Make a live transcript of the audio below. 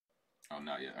Oh,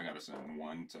 not yet. I gotta send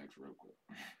one text real quick.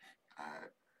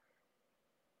 Alright.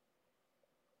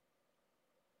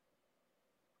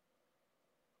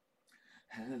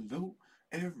 Hello,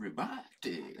 everybody. I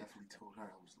definitely told her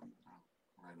I was leaving out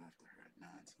right after her at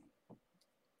 19.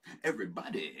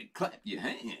 Everybody, clap your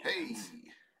hands. Hey.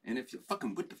 And if you're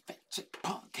fucking with the Fact Check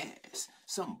Podcast,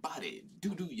 somebody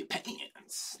do your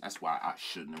pants. That's why I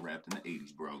shouldn't have rapped in the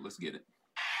 80s, bro. Let's get it.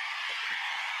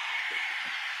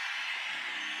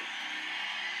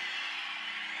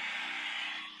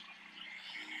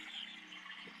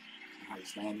 How you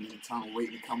standing in the tunnel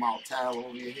waiting to come out, towel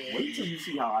over your head? Wait till you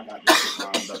see how I got this shit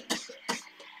lined up.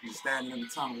 You standing in the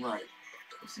tunnel, right?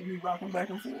 You see me rocking back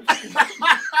and forth.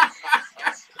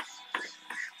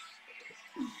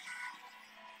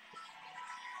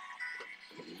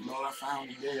 You know what I found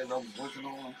today as I was working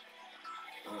on?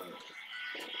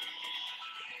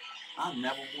 I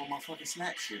never wore my fucking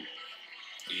snap shirt.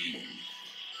 Hey.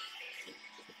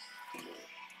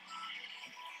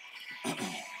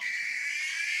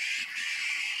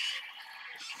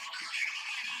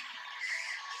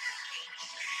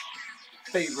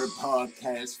 Favorite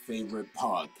podcast,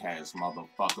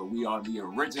 motherfucker. We are the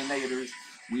originators.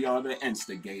 We are the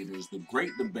instigators, the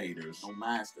great debaters. No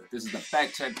master. This is the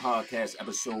Fact Check Podcast,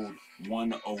 episode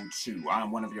 102.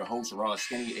 I'm one of your hosts, Raw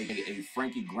Skinny, a.k.a.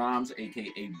 Frankie Grimes,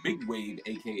 a.k.a. Big Wave,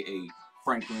 a.k.a.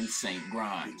 Franklin St.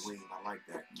 Grimes. Big Wave, I like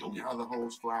that. Oh, Your other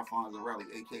host, Fly Fonzarelli,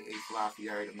 a.k.a. Fly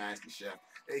Fieri, the Master Chef,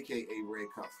 a.k.a. Red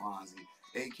Cup Fonzie,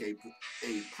 a.k.a.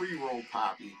 Pre-Roll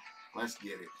Poppy. Let's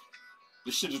get it.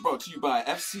 This shit is brought to you by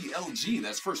FCLG,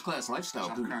 that's First Class Lifestyle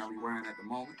Which I'm currently wearing at the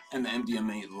moment. And the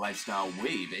MDMA Lifestyle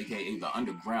Wave, a.k.a. the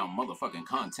underground motherfucking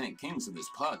content kings of this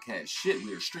podcast shit.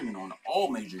 We are streaming on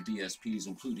all major DSPs,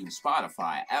 including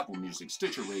Spotify, Apple Music,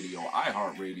 Stitcher Radio,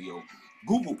 iHeartRadio,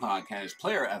 Google Podcasts,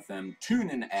 Player FM,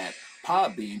 TuneIn app,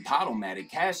 Podbean, Podomatic,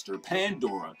 Caster,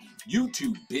 Pandora,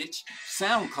 YouTube, bitch,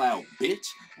 SoundCloud, bitch,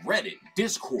 Reddit,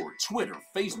 Discord, Twitter,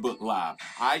 Facebook Live,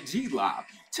 IG Live,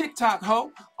 TikTok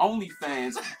ho,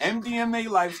 OnlyFans,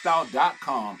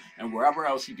 MDMALifestyle.com, and wherever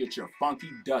else you get your funky,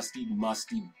 dusty,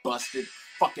 musty, busted,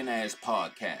 fucking ass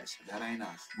podcast. That ain't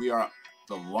us. We are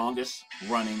the longest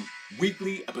running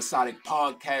weekly episodic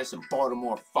podcast in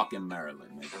Baltimore, fucking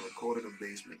Maryland. I recorded a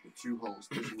basement with two hosts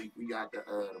this week. We got the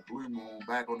Blue Moon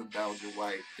back on the Belgian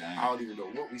White. Dang. I don't even know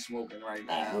what we smoking right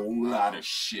now. A whole lot of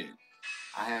shit.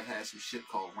 I have had some shit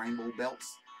called Rainbow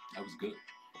Belts. That was good.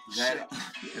 That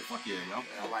yeah, fuck yeah, yo.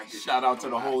 I like it. Shout out to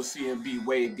the whole CMB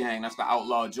Wade gang. That's the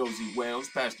outlaw Josie Wales,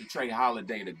 Pastor Trey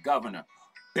Holiday, the governor,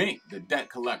 Bink, the debt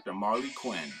collector, Marley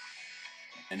Quinn,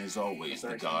 and as always,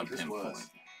 the God Pinpoint.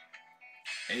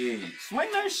 Hey,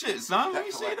 swing that shit, son. Let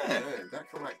me see that. Yeah,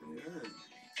 that collector, yeah.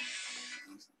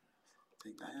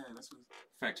 Take that, yeah, that's what.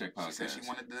 Fact Check Podcast. She said she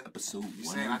wanted to. Episode You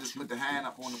saying I just put the hand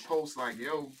up on the post like,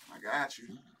 yo, I got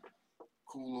you.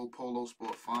 Cool little polo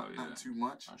sport font, oh, yeah. Nothing too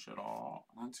much. I should all.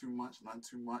 Nothing too much, nothing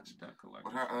too much. Debt collector.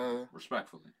 But her,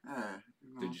 respectfully. Yeah.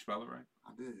 You know, did you spell it right?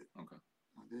 I did. Okay.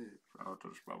 I did. Shout out to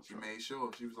the spell. She made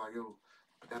sure. She was like, yo,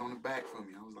 put that on the back for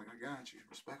me. I was like, I got you,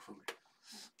 respectfully.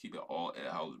 Keep it all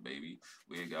at house, baby.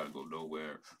 We ain't gotta go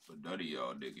nowhere but none of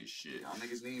y'all niggas shit. Y'all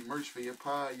niggas need merch for your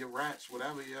pod, your raps,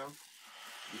 whatever, yo.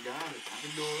 You got it. I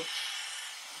can do it.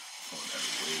 Oh, that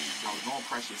I was gonna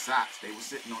press your socks. They were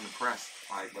sitting on the press.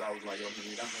 Like, but I was like, yo,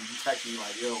 man, that's when you text me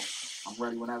like, yo, I'm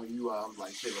ready whenever you are. I was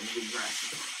like, shit, let me get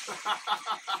dressed.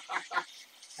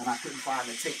 And I couldn't find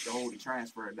the tape to hold the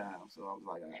transfer down. So I was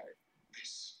like, all right.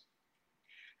 This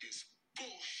is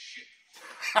bullshit.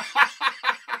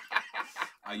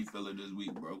 How you feeling this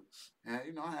week, bro? Yeah,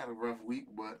 you know, I had a rough week,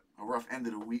 but a rough end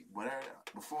of the week. But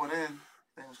before then,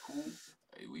 thing was cool.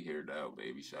 Hey, we here now,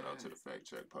 baby. Shout out to the Fact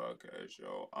Check Podcast,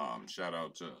 y'all. Shout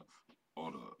out to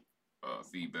all the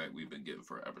feedback we've been getting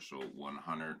for episode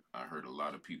 100. I heard a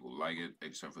lot of people like it,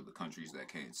 except for the countries that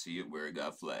can't see it, where it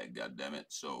got flagged. God damn it!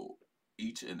 So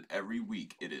each and every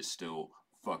week, it is still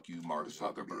fuck you, Mark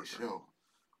Zuckerberg.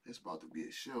 It's about to be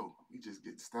a show. We just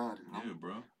getting started. Yeah,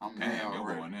 bro. I'm damn,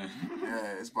 you're going in.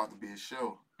 Yeah, it's about to be a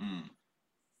show.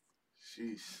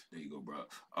 Sheesh. There you go, bro.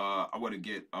 I want to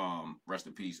get rest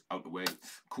in peace out the way.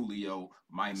 Coolio,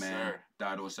 my man,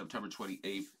 died on September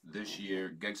 28th this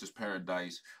year. Gangsta's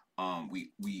Paradise.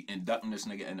 We inducting this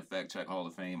nigga in the Fact Check Hall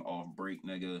of Fame off break,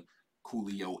 nigga.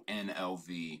 Coolio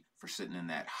NLV for sitting in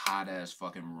that hot ass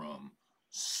fucking room,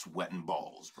 sweating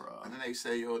balls, bro. And then they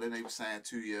say, yo, then they were saying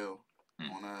too, yo,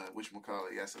 on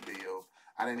whatchamacallit yesterday, yo.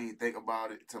 I didn't even think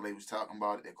about it until they was talking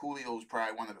about it. That Coolio was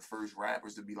probably one of the first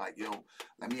rappers to be like, yo,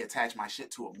 let me attach my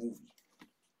shit to a movie.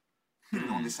 Get it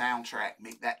on the soundtrack.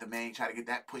 Make that the main. Try to get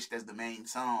that pushed as the main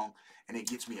song, and it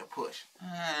gets me a push. Are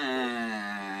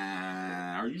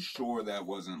you sure that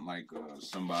wasn't like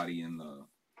somebody in the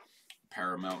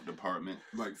Paramount department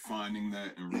like finding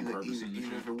that and repurposing the Even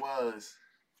shit? if it was,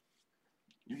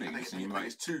 You make it seem I like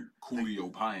think it's two.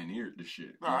 Coolio pioneered the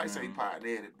shit. No, I say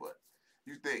pioneered it, but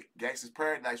you think Gangsta's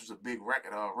Paradise was a big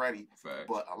record already, Facts.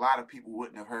 but a lot of people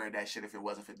wouldn't have heard that shit if it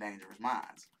wasn't for Dangerous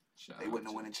Minds. They wouldn't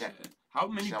have went and checked it. How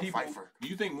many Michelle people Pfeiffer. do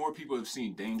you think more people have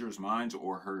seen Dangerous Minds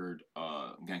or heard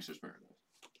Gangsta's Paradise?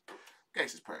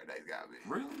 Gangsta's Paradise got me.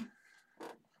 Really?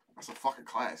 That's a fucking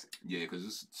classic. Yeah, because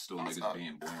it's still That's niggas a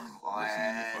being born.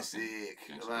 Classic.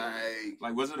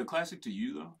 Like, was it a classic to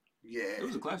you though? Yeah. It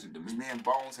was a classic to me. Me and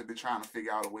Bones have been trying to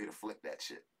figure out a way to flip that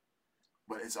shit.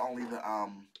 But it's only the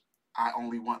I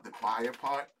only want the choir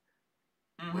part.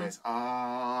 Mm-hmm. Where it's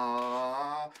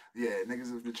yeah, niggas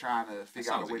have been trying to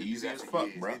figure out a way to do easy that as for fuck,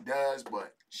 years. bro. It does,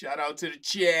 but Shout out to the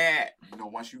chat. you know,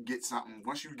 once you get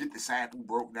the sample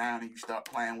broke down and you start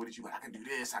playing with it, you like, I can do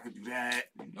this, I can do that.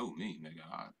 You know me, nigga.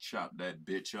 I chop that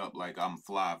bitch up like I'm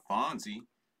Fly Fonzie.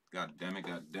 God damn it.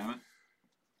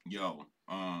 Yo,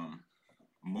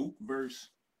 Mook versus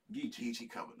Geechee. Geechee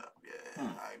coming up, yeah.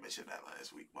 I mentioned that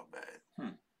last week, my bad.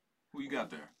 Who you got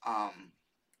there?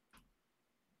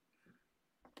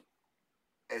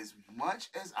 As much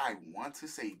as I want to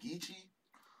say Geechee,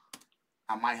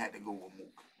 I might have to go with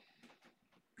Mook.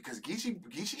 Because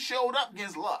Geechee showed up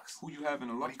against Lux. Who you have in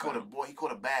the But Lux? he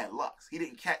caught a bad Lux. He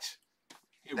didn't catch.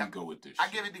 Here we go with this. I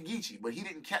give it to Geechee, but he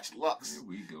didn't catch Lux. Here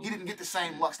we go. He didn't get the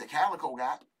same Lux that Calico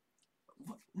got.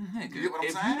 Nigga, You get what I'm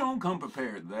if saying? you don't come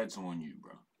prepared, that's on you,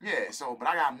 bro. Yeah, so, but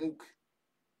I got Mook.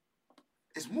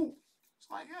 It's Mook. It's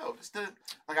like, yo,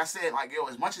 like I said, like, yo,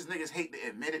 as much as niggas hate to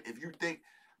admit it, if you think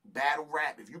battle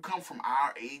rap, if you come from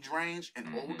our age range and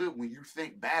older, when you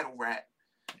think battle rap,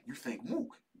 you think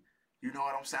Mook. You know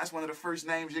what I'm saying? That's one of the first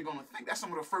names you're going to think. That's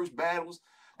some of the first battles.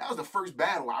 That was the first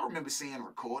battle I remember seeing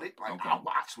recorded. Like, I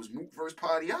watched was Mook versus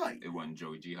Partiyati. It wasn't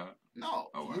Joey Jihad? No,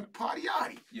 Oh, Mook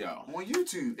Partiyati. Yo. On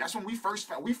YouTube. That's when we first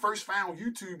found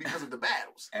YouTube because of the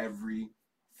battles. Every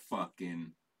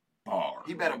fucking bar.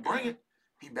 He better bring it.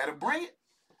 He better bring it.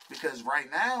 Because right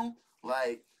now,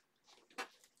 like,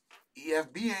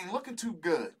 EFB ain't looking too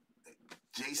good.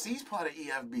 JC's part of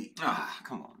EFB.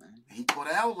 Come on, man. He put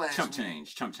out last Chump week.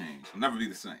 change. I'll never be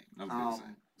the same.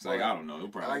 It's like, I don't know. It'll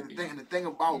probably the thing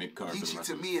about mid-card for the Geechee rest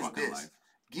to of me his is fucking this. life.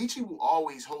 Geechee will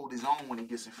always hold his own when he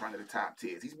gets in front of the top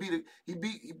tiers. He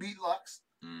beat Lux.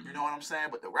 You know what I'm saying?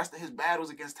 But the rest of his battles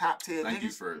against top tier Thank niggas. you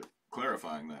for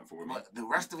clarifying that for me. But the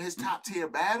rest of his top tier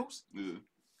battles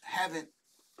haven't.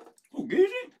 Oh, Geechee?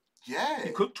 Yeah. He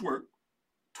cooked Twerk.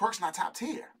 Twerk's not top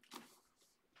tier.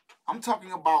 I'm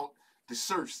talking about the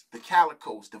Surfs, the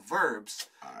Calicos, the Verbs.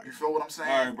 Right. You feel what I'm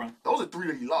saying? All right, bro. Those are three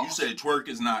that he lost. You said Twerk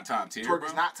is not top tier, Twerk bro?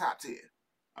 is not top tier.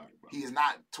 All right, bro. He is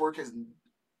not. Twerk has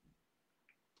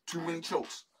too many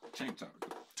chokes. Change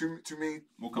topic. Too many.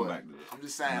 We'll come back to this. I'm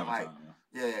just saying, Another like, time,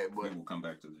 yeah, but we will come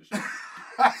back to this shit.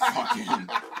 Fucking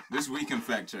this week in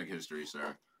fact check history,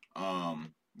 sir.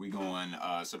 We going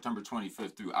September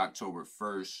 25th through October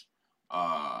 1st.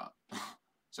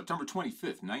 September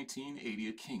 25th, 1980,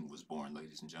 a king was born,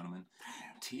 ladies and gentlemen.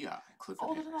 T.I.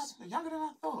 Clifford Harris. Younger than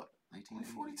I thought.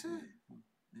 1942.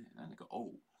 Man, that nigga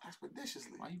old.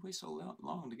 Expeditiously. Why you wait so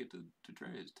long to get to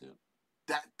dreads, Tip?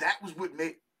 That was what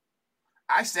made.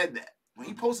 I said that. When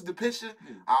he posted the picture,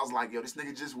 I was like, yo, this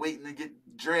nigga just waiting to get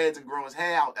dreads and grow his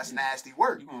hair out. That's nasty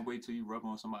work. You gonna wait till you rub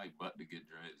on somebody's butt to get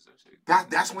dreads?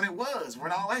 That's when it was.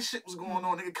 When all that shit was going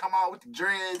on, nigga come out with the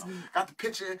dreads, got the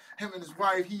picture, him and his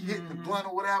wife, he hitting the blunt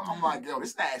or whatever. I'm like, yo,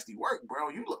 this nasty work, bro.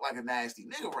 You look like a nasty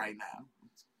nigga right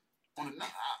now.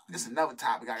 It's another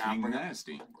topic I gotta bring up.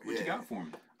 Nasty. What you got for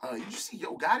me? You see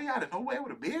Yo Gotti out of nowhere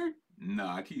with a beard? No,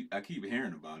 I keep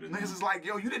hearing about it. Niggas is like,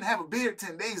 yo, you didn't have a beard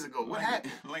 10 days ago. What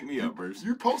happened? Link me up, Bruce.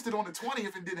 You posted on the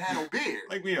 20th and didn't have no beard.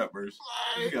 Link me up, Bruce.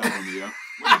 You got me up.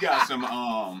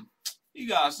 You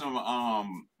got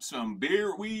some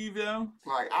beard weave, yo.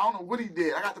 Like, I don't know what he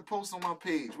did. I got the post on my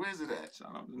page. Where's it at?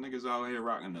 Shout out to niggas out here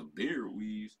rocking the beard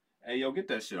weaves. Hey, yo, get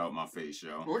that shit out my face,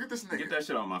 yo. Look at this nigga. Get that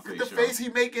shit out my face, Look at the face he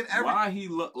making every. Why he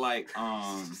look like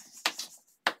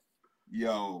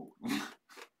yo.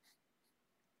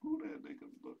 Who that nigga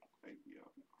look like, yo?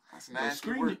 That's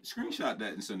nasty work. Screenshot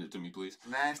that and send it to me, please.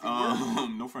 Nasty work.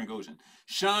 No Frank Ocean.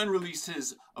 Sean released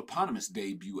his eponymous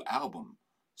debut album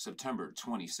September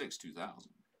 26, 2000.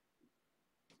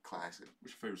 Classic.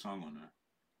 What's your favorite song on there?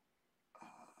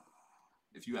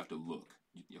 If you have to look,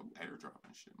 yo, airdrop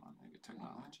and shit, my nigga.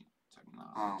 Technology.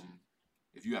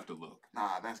 If you have to look.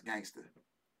 Nah, that's gangster.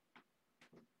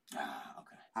 Okay.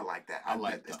 I like that. I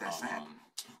like that sound.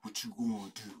 What you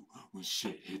gonna do when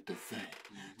shit hit the fan?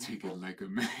 Take it like a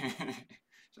man.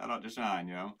 Shout out to Shine,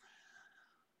 yo.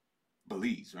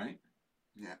 Belize, right?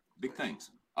 Yeah. Big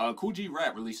things. Cool G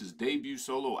Rap releases debut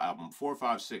solo album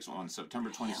 456 on September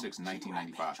 26,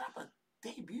 1995. Drop a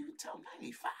debut till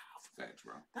 95. Facts,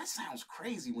 bro. That sounds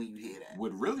crazy when you hear that.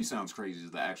 What really sounds crazy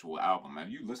is the actual album. Have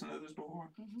you listened to this before?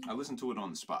 I listened to it on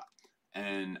the spot,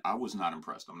 and I was not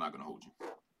impressed. I'm not gonna hold you.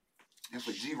 And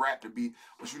for G Rap to be,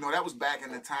 but you know, that was back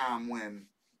in the time when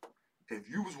if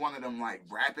you was one of them like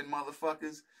rapping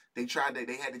motherfuckers, they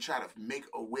had to try to make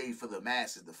a way for the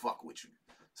masses to fuck with you.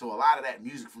 So a lot of that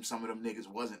music from some of them niggas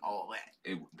wasn't all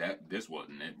that. This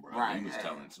wasn't it, bro. Right, He was yeah.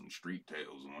 telling some street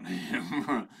tales on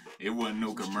him. It wasn't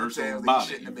no commercial Tales about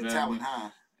they it. shouldn't You have been feel telling, me? huh?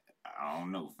 I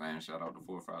don't know, fam. Shout out to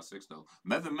 456 though.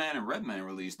 Method Man and Redman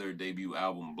released their debut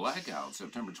album Blackout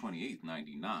September 28th,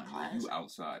 99. Were you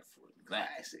outside for that?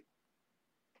 Classic.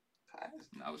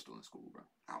 I was still in school, bro.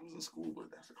 I was in school,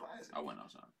 but that's a classic. I went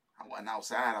outside. I wasn't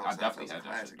outside. I definitely That was had a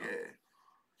that shit, classic,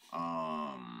 though.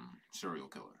 yeah. Serial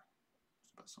Killer.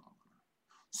 It's the best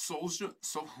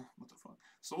song. What the fuck?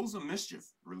 Souls of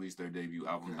Mischief released their debut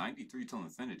album 93 Till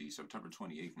Infinity, September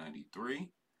 28th, 93.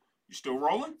 You still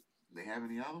rolling? They have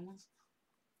any other ones?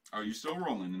 Are you still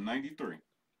rolling in 93?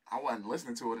 I wasn't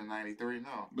listening to it in 93,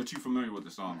 no. But you familiar with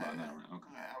the song by now, right? Okay.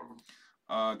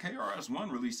 KRS-One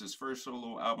released his first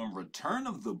solo album, Return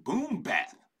of the Boom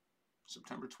Bap,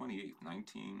 September 28th,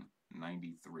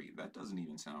 1993. That doesn't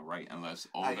even sound right unless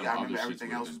all them other shits everything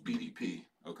would have else been was BDP.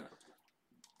 Okay.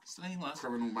 Say less.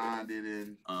 Criminal Minded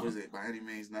and was it By Any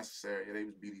Means Necessary? Yeah, they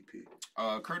was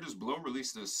BDP. Curtis Blow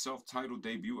released his self-titled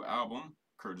debut album,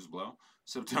 Curtis Blow,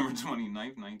 September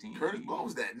 29th, 1980. Curtis Blow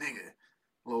was that nigga,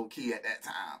 low key at that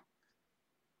time.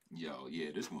 Yo,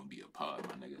 yeah, this gonna be a pod,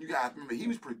 my nigga. You gotta remember, he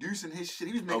was producing his shit.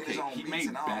 He was making his own he beats made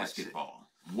and all Basketball.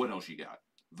 What else you got?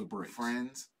 The that shit. Breaks.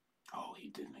 Friends. Oh, he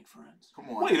did make Friends. Come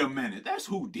on. Wait a minute, that's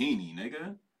Houdini,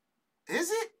 nigga. Is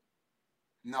it?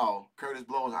 No, Curtis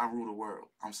Blow is I Rule the World.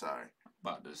 I'm sorry.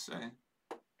 About to say.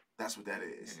 That's what that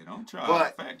is. Yeah, don't try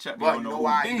But, to fact check me but on you no know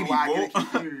why Houdini, I boy. get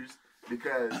confused?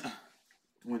 Because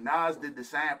when Nas did the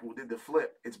sample, did the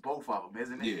flip, it's both of them,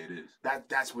 isn't it? Yeah, it is.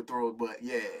 That's what throws, but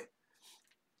yeah.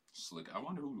 Slick. I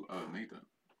wonder who made that.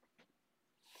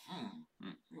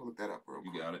 You look that up real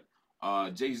quick. You got it.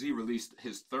 Jay-Z released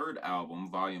his third album,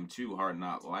 Volume 2, Hard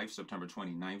Knock Life, September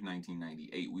 29th,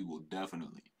 1998. We will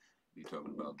definitely be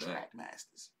talking about that. Track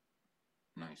Masters.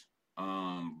 Nice.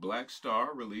 Black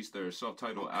Star released their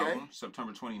self-titled album,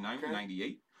 September 29th,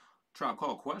 98. Tribe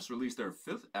Called Quest released their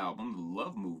fifth album, The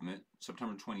Love Movement,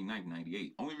 September 29th,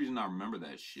 98. Only reason I remember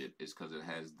that shit is because it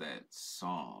has that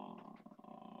song.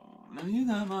 Now you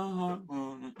got my heart.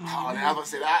 Oh, now I was gonna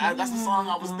say that. That's the song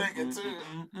I was thinking too.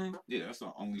 Yeah, that's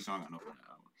the only song I know from that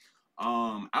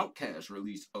album. Outkast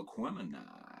released Aquemini,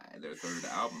 their third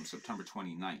album, September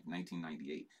 29th,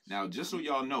 1998. Now, just so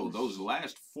y'all know, those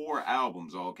last four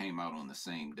albums all came out on the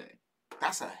same day.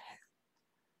 That's a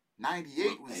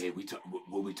 98 was Hey,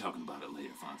 we'll be talking about it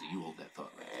later, Fonzie. You hold that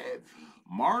thought. heavy.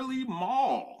 Marley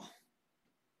Marl,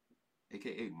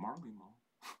 a.k.a. Marley Marl,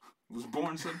 was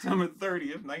born September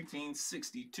 30th,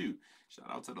 1962. Shout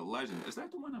out to the legend. Is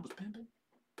that the one that was pimping?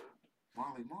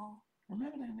 Marley Marl?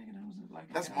 Remember that nigga that was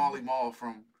like... That's Marley Marl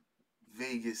from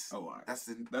Vegas. Oh, all right. That's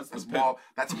the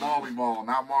That's Marley Marl,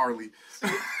 not Marley.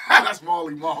 That's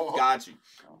Marley Marl. Got you.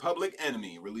 Public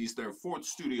Enemy released their fourth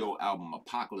studio album,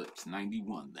 Apocalypse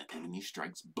 91, The Enemy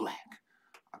Strikes Black,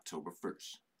 October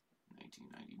 1st,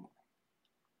 1991.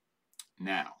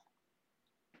 Now,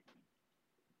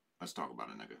 let's talk about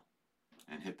a nigga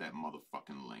and hit that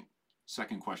motherfucking link.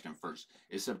 Second question first.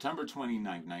 Is September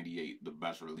 29th, 98 the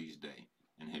best release day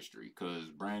in history? Because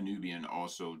Brand Nubian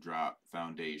also dropped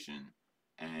Foundation,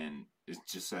 and it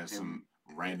just has some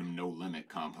random No Limit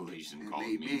compilation called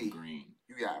Me Green.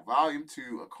 You got Volume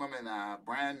 2, Aquemini,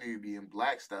 Brand Nubian,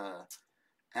 Black Star,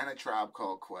 and A Tribe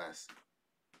Called Quest.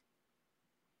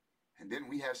 And then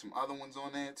we have some other ones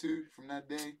on there too from that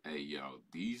day. Hey, yo,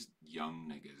 these young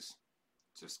niggas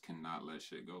just cannot let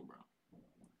shit go, bro.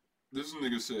 This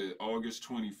nigga said August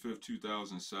 25th,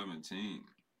 2017,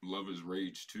 Love is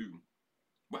Rage 2.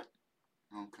 What?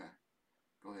 Okay.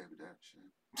 Go ahead with that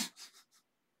shit.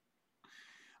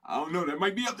 I don't know. That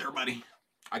might be up there, buddy.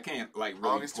 I can't, like,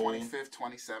 really August 25th,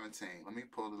 2017. Let me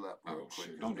pull it up real quick.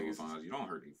 Shit. Don't do it, Fonz. You don't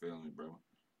hurt their feelings, bro.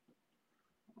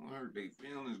 Don't hurt their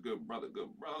feelings, good brother,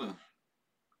 good brother.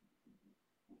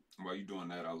 While you doing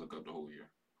that, I'll look up the whole year.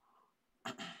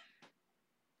 Alright.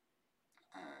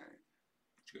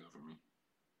 What you got for me?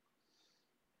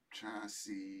 Trying to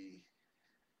see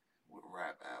what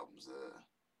rap albums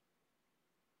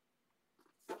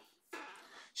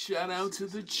Shout out to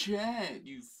the chat,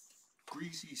 you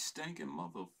greasy, stinking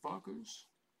motherfuckers.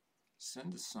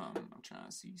 Send us some. I'm trying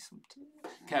to see some.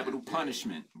 Capital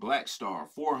Punishment. Black Star.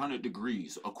 400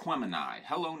 Degrees. Aquemini.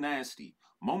 Hello Nasty.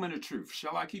 Moment of Truth.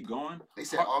 Shall I keep going? They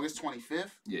said August 25th.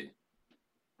 Yeah.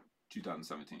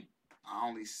 2017. I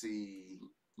only see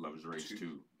Lover's Race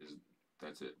 2.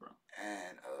 That's it, bro.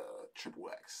 And Triple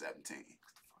X 17.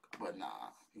 But nah,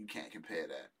 you can't compare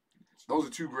that. Those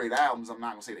are two great albums. I'm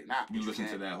not gonna say they're not. You listen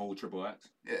to that whole Triple X?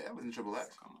 Yeah, I listen to Triple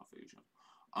X. Come off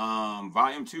age.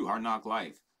 Volume 2, Hard Knock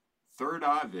Life. Third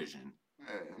Eye Vision.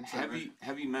 Yeah,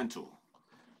 Heavy Mental.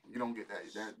 You don't get that.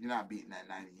 You're not beating that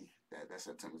 90. That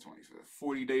September 25th.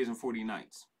 40 Days and 40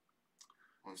 Nights.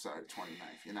 I'm sorry,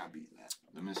 29th. You're not beating that.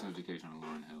 The Miseducation of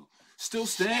Lauryn Hill. Still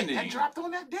Standing. Shit, that dropped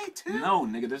on that day too. No,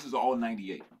 nigga, this is all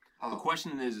 98. Oh. The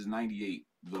question is 98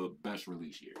 the best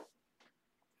release year?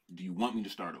 Do you want me to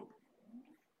start over?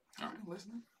 All right. I'm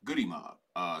listening. Goody Mob.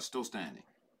 Still Standing.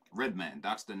 Redman.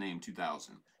 That's the Name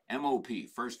 2000. MOP.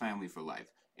 First Family for Life.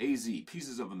 AZ.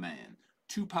 Pieces of a Man.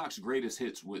 Tupac's greatest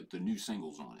hits with the new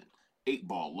singles on it. 8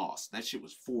 Ball Lost. That shit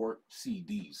was 4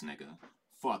 CDs, nigga.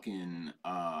 Fucking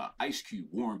Ice Cube.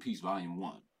 War and Peace Volume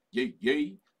 1. Yay,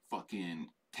 yay. Fucking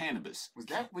Cannabis. Was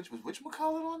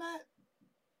McCullough on that?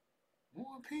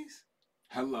 War and Peace?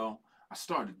 Hello. I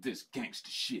started this gangster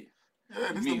shit.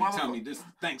 Yeah, You mean to tell me this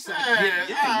thanks Yeah,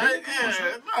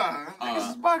 nigga. nah. Niggas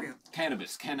is bugging.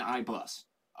 Cannabis. Can I Bust?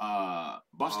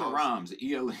 Busta Rhymes.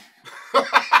 ELE.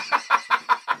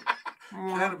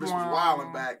 Cannabis was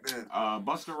wilding back then.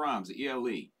 Busta Rhymes,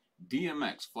 ELE,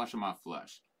 DMX, Flesh of My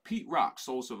Flesh, Pete Rock,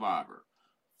 Soul Survivor,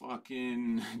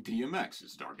 fucking DMX,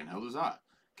 It's Dark and Hell Is Hot,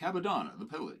 Capadonna, The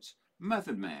Pillage,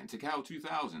 Method Man, Tikal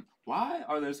 2000. Why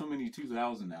are there so many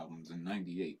 2000 albums in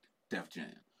 98? Def Jam,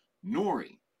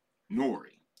 Nori,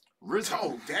 RZA.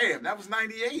 Oh, damn, that was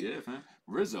 98. Yeah, fam.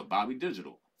 RZA, Bobby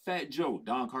Digital, Fat Joe,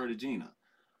 Don Cartagena.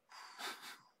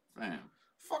 Fam.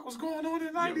 Fuck was going on in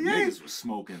Yo, 98? niggas was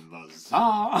smoking the Za.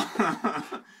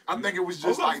 I think it was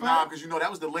just Hold like, up, nah, fam. because you know that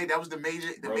was the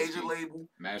major label.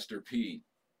 Master P.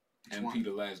 Which MP one?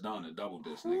 The Last Donna, double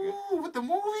disc, nigga. Ooh, with the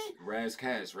movie? Raz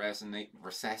Cash,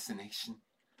 Assassination.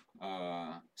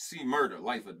 C Murder,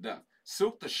 Life or Death.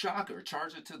 Silk the Shocker,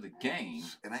 Charge It to the Game.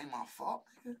 It ain't my fault,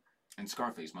 nigga. And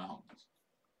Scarface, My Homies.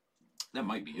 That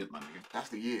might be it, my nigga. That's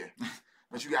the year.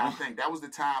 But you gotta think, that was the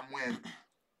time when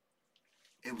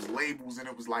it was labels and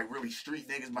it was like really street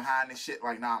niggas behind this shit.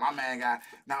 Like, nah, my man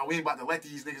we ain't about to let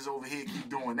these niggas over here keep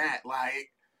doing that.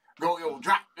 Like,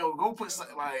 go put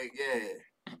something, like,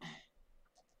 yeah.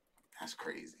 That's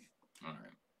crazy. All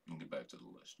right, we'll get back to the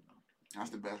list. You know. That's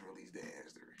the best release day in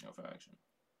history. No for action.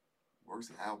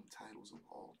 Worst album titles of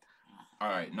all time. All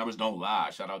right, numbers don't lie.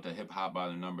 Shout out to Hip Hop by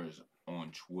the Numbers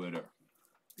on Twitter.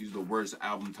 These are the worst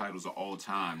album titles of all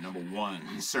time. Number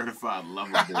 1, Certified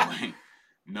Lover Boy.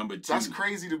 Number 2. That's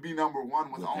crazy to be number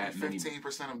 1 with only that many-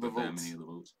 15% of the with that votes. many of the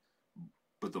votes.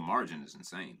 But the margin is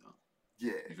insane, though.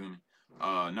 Yeah. You feel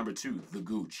me? Number 2, The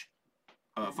Gooch.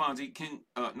 Fonzie,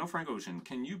 Frank Ocean,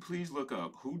 can you please look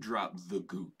up who dropped The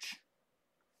Gooch?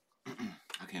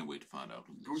 I can't wait to find out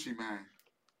who this is. Gucci Man.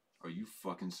 Are you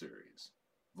fucking serious?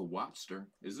 The Wopster?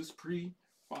 Is this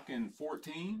pre-fucking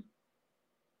 14?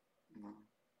 No.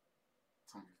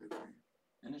 It's only 15.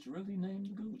 And it's really named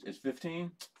The Gooch? It's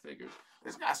 15? Figures.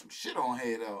 It's got some shit on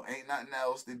here, though. Ain't Nothing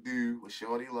Else to Do with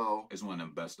Shorty Low. It's one of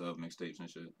them best of mixtapes and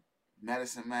shit.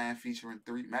 Medicine featuring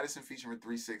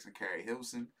 3-6 and Carrie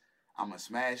Hilson. I'ma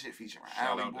Smash It featuring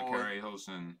Shout Alley out Boy. to Carrie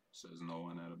Hilson. Says no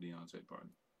one at a Beyonce party.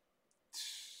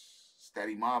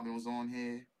 Steady Mobbin was on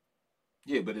here.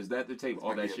 Yeah, but is that the tape all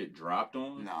might that be a- shit dropped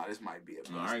on? Nah, this might be a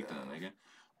best All right of. then,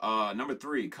 nigga. Number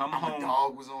 3, Come I'm a Home.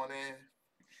 Dog was on there.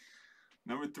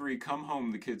 Number 3, Come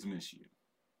Home, The Kids Miss You.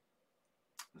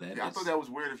 Yeah, I thought that was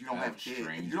weird if you don't have that's kids.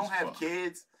 strange If you don't as have fuck.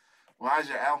 kids, why is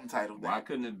your album title there? Why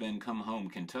couldn't it have been Come Home,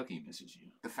 Kentucky Misses You?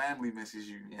 The family misses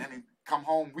you. Yeah. And Come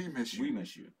Home, We Miss You. We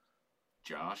miss you.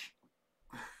 Josh.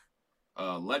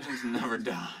 Legends Never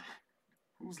Die.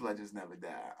 Whose Legends Never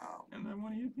Die? And then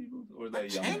one of you people? Or That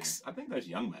that Young Man? Chinks? I think that's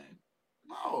Young Man.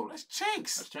 No, that's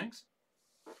Chinks. That's Chinks?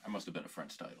 That must have been a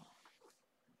French title.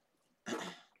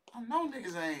 I know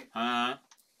niggas ain't. Huh?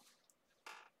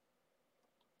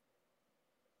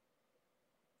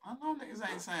 I know niggas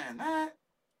ain't saying that.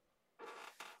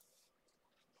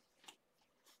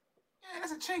 Yeah,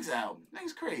 that's a Chinks album.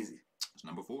 Niggas crazy. That's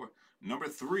number 4. Number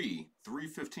 3,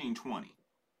 3:15:20.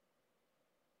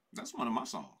 That's one of my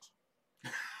songs.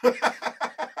 Who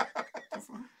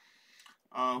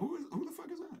the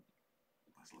fuck is that?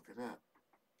 Let's look it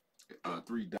up.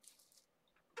 3.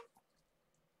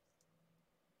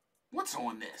 What's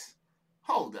on this?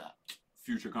 Hold up.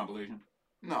 Future compilation.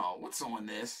 No, what's on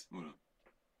this? What up?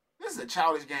 This is a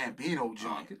Childish Gambino Oh,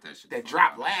 joint get that shit. that the fuck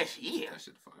dropped out. last year. That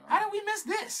shit the fuck out. How did we miss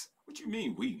this? What you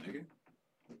mean we, nigga?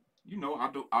 You know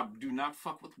I do not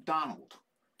fuck with Donald.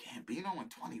 Gambino in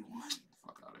 21.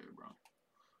 Fuck out of here, bro.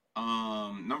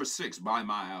 Number 6, Buy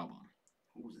My Album.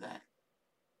 Who's that?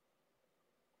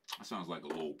 That sounds like a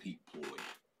little peep ploy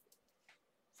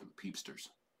for the peepsters.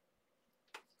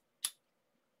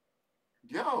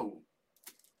 Yo.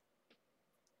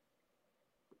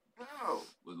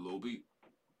 With Lil Peep.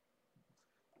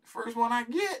 First one I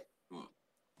get. Who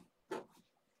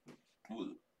is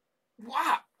it?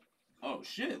 Wow. Oh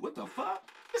shit! What the fuck?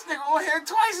 This nigga on here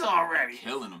twice already.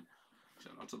 Killing him.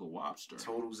 Shout out to the Wobster.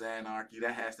 Total Xanarchy.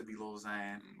 That has to be Lil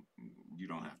Xan. You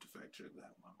don't have to fact check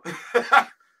that one.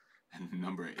 And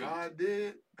number 8. God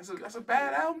did. That's a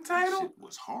bad album That title. shit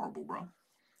was horrible, bro.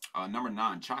 Number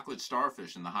 9, Chocolate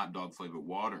Starfish and the Hot Dog Flavored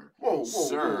Water. Whoa,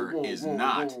 Sir is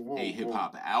not whoa, a hip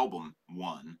hop album.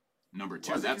 1. Number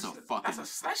 2, Was it that's a just- fucking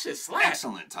that shit slap.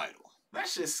 excellent title. That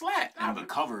shit slap. And the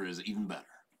cover is even better.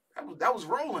 That was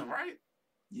rolling, right?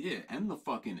 Yeah, and the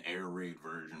fucking air raid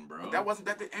version, bro. That wasn't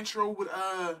that the intro with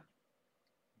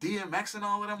DMX and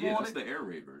all of them Yeah, on that's it. the air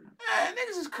raid version. Man,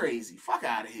 niggas is crazy. Fuck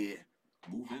out of here.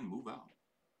 Move in, move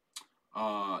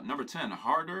out. Number 10,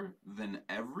 Harder Than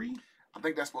Every. I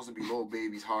think that's supposed to be Lil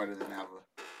Baby's Harder Than Ever.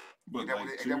 But Ain't that, like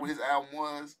what, ain't that what his album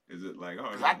was? is it like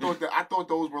Because harder? I thought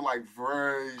those were like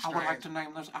very strange. I would like to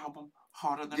name this album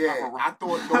Harder Than Yeah, Ever. I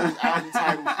thought those album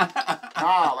titles.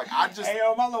 Nah, like I just Hey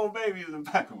yo, my little baby is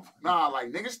impeccable. nah,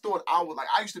 like niggas thought I was like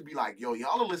I used to be like, yo,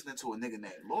 y'all are listening to a nigga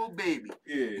named Lil Baby, and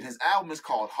Yeah. his album is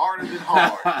called Harder Than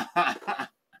Hard.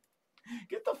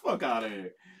 Get the fuck out of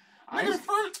here. I Nigga, ain't,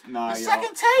 first, nah, the yo,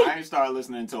 second I tape, ain't started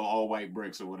listening to All White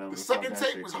Bricks or whatever. the fuck second that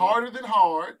tape shit was called. Harder Than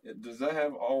Hard. Does that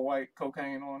have all white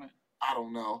cocaine on it? I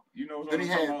don't know. You know what Then I'm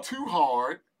he talking had about? Too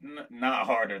Hard. Not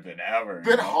Harder Than Ever.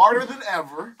 Then Harder Than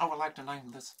Ever. I would like to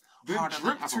name this Then Harder Than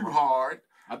Drip Ever. Too Hard.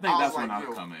 I think I was that's when like, I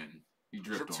yo, come in. You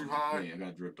dripped Drip on Too me. Hard? Yeah, I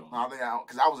got dripped on. I think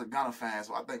because I was a Gunna fan,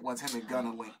 so I think once him and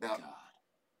Gunna linked up. God.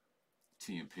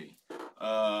 TMP.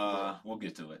 We'll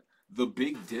get to it. The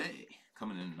Big Day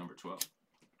coming in at number 12.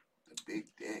 The Big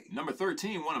Day. Number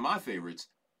 13, one of my favorites.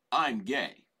 I'm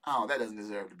Gay. Oh, that doesn't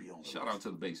deserve to be on the Shout list. out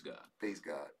to the bass god. Bass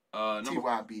God. Number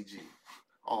TYBG.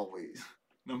 Always.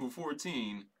 number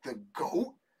 14. The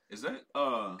GOAT? Is that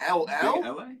LL? Big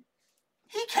LA?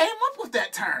 He came up with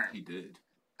that term. He did.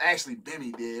 Actually,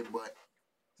 Bimmy did, but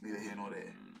neither here nor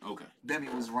there. Okay.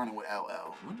 Bimmy was running with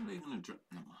LL. When are they gonna drip?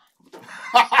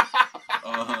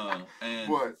 And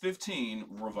What? 15,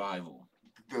 Revival.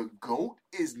 The GOAT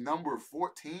is number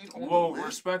 14 on Well, the list.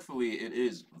 respectfully, it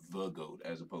is the GOAT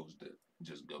as opposed to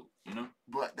just GOAT, you know?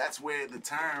 But that's where the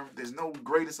term, there's no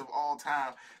greatest of all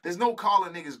time. There's no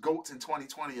calling niggas GOATs in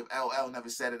 2020 if LL never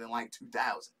said it in like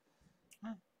 2000.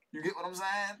 Huh. You get what I'm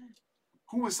saying?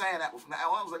 Who was saying that from the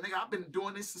LL? I was like, nigga, I've been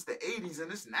doing this since the 80s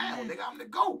and it's now, nigga. I'm the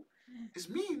GOAT. It's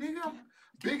me, nigga. I'm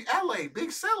Big LA,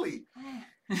 Big Silly.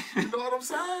 You know what I'm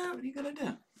saying? What are you gonna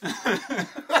do?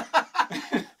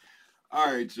 All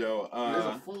right, yo. There's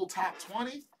a full top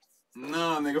 20.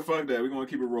 No, nigga, fuck that. We're gonna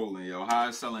keep it rolling, yo.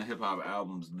 Highest selling hip hop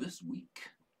albums this week,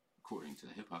 according to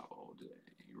Hip Hop All Day.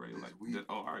 You ready to This like? week?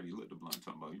 Oh, I already lit the blunt.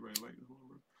 Talking about you ready to like this one,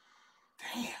 bro?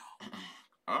 Damn.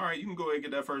 All right, you can go ahead and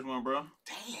get that first one, bro.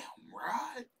 Damn,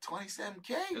 Rod.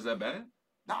 27K. Is that bad?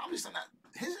 No, I'm just saying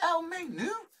that his album ain't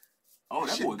new. Oh,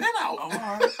 that Shit boy been out. Oh, all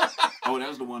right. Oh,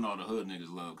 that's the one all the hood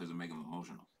niggas love because it make them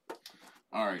emotional.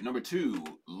 All right, number 2,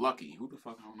 Lucky. Who the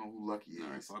fuck? I don't know who Lucky is.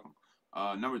 All right, fuck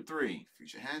him. Number 3,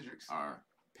 Future Hendrix. our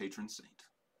patron saint.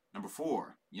 Number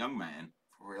 4, Young Man.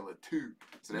 Gorilla 2.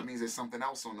 So that means there's something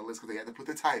else on the list because they had to put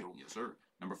the title. Yes, sir.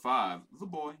 Number 5, The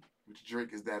Boy. Which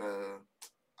Drake is that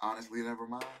Honestly Never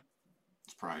Mind?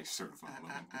 It's probably certified.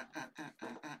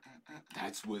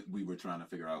 That's what we were trying to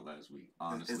figure out last week.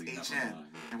 Honestly, It's never HN. mind.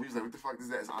 And we was like, what the fuck is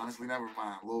that? It's Honestly Never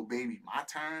Mind. Lil Baby, My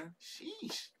Turn.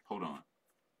 Sheesh. Hold on.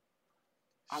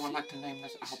 I would like to name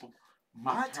this album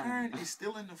My Turn is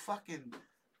still in the fucking.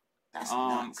 That's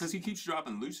nuts. because he keeps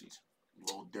dropping Lucy's.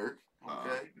 Lil Durk.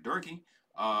 Okay. Durkee.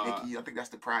 Nicki, I think that's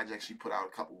the project she put out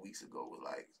a couple weeks ago with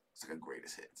like, it's like a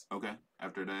greatest hits. Okay.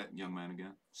 After that, Young Man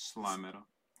again. Slime Meadow.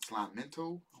 Slime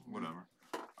Mento. Whatever.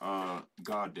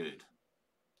 God Did.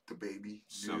 The Baby.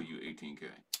 Sell You 18K.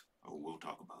 Oh, we'll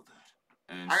talk about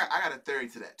that. And I got a theory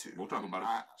to that too. we'll talk about it.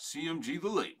 I- CMG the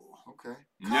label. Okay.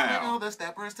 Now. Coming on the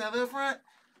steppers to the front.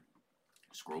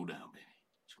 Scroll down, baby.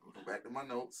 Scroll down. Go back to my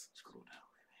notes. Scroll down.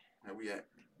 Where we at?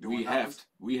 We Doing have numbers?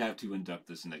 we have to induct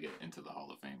this nigga into the Hall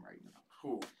of Fame right now.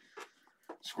 Who?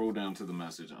 Scroll down to the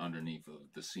message underneath of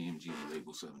the CMG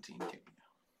label 17K.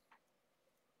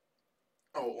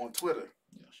 Oh, on Twitter.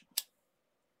 Yes.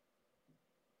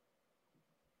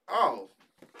 Oh.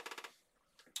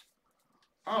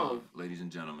 Ladies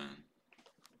and gentlemen.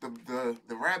 The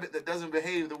rabbit that doesn't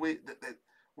behave the way that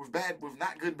with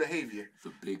not good behavior.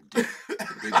 The big dick. The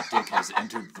big dick has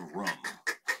entered the room.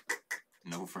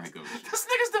 No Frank Ocean. This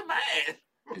nigga's the man.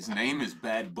 His name is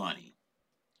Bad Bunny.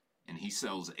 And he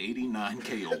sells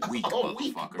 89K a week,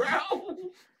 motherfucker. Bro.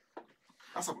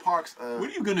 That's a Parks. What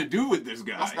are you gonna do with this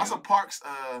guy? That's a Parks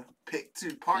pick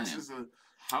too. Parks is a.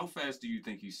 How fast do you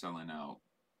think he's selling out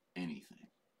anything?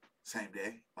 Same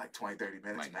day, like 20, 30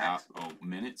 minutes Like max.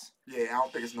 minutes? Yeah, I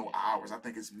don't think it's no hours. I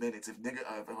think it's minutes. If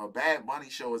a Bad Bunny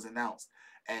show is announced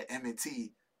at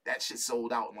M&T, that shit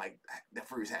sold out in like the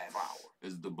first half hour.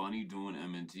 Is the Bunny doing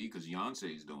M&T? Because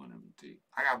Beyonce's doing M&T.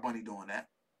 I got Bunny doing that.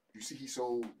 You see, he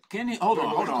sold. Can he? Hold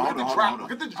on. Look at the drop.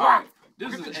 Look at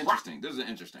This is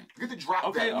interesting. Look at the drop.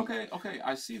 Okay.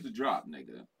 I see the drop,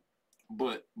 nigga.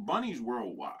 But Bunny's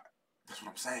worldwide. That's what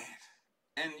I'm saying.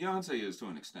 And Beyonce is to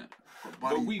an extent.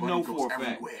 Bunny, but we Bunny know goes for a fact.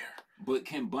 everywhere. But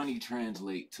can Bunny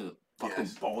translate to fucking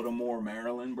Yes. Baltimore,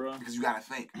 Maryland, bro? Because you gotta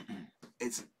think,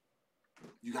 he's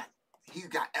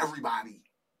got everybody.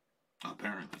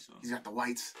 Apparently so. He's got the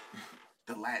whites,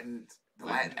 the Latin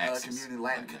Axis. community,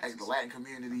 the Latin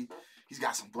community. He's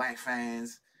got some black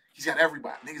fans. He's got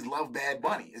everybody. Niggas love Bad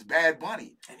Bunny. It's Bad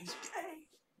Bunny, and he's gay.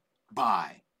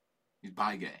 Bi. He's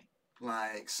bi-gay.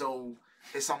 Like, so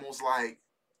it's almost like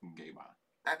Gay bi.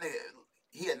 that nigga.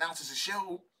 He announces a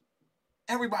show.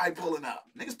 Everybody pulling up.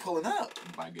 Niggas pulling up.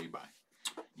 Bi-gay bi.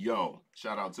 Yo,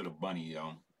 shout out to the Bunny,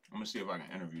 yo. I'm gonna see if I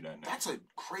can interview that nigga. That's a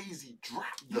crazy drop,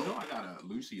 You though. know I got a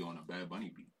Lucy on a Bad Bunny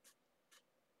beat.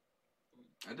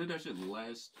 I did that shit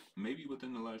maybe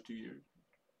within the last 2 years.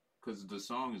 Because the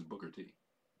song is Booker T.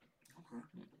 Okay.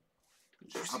 Yeah.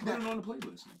 I put it on the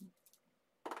playlist, nigga.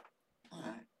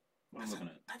 Alright. What I'm looking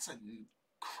at. That's a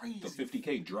crazy. The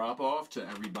 50K drop off to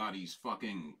everybody's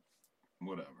fucking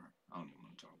whatever. I don't even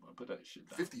want to talk about it. Put that shit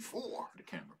down. 54. For the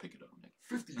camera, pick it up, nigga.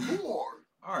 54.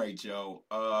 All right, yo.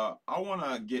 I want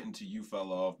to get into You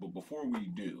Fell Off, but before we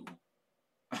do,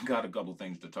 I got a couple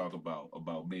things to talk about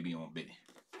Baby on Baby.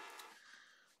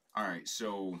 All right,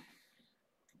 so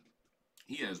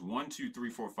he has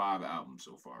 5 albums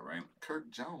so far, right? Kirk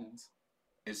Jones.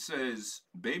 It says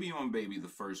Baby on Baby, the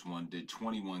first one, did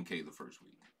 21K the first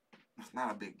week. That's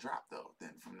not a big drop, though,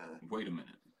 then, from the... Wait a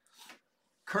minute.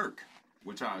 Kirk,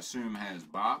 which I assume has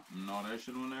Bop and all that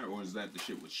shit on there, or is that the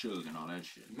shit with Suge and all that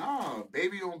shit? No,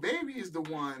 Baby on Baby is the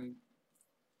one...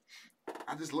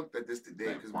 I just looked at this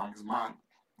today, because mine...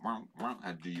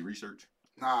 Do you research?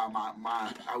 Nah, I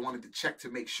wanted to check to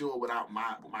make sure without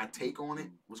my take on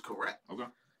it was correct. Okay.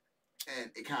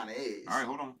 And it kind of is. All right,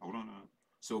 hold on.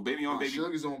 So Baby on Baby.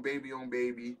 Sugar's on Baby.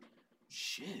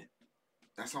 Shit.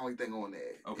 That's the only thing on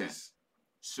there. Okay.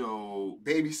 So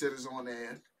Babysitter's on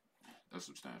there. That's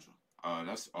substantial.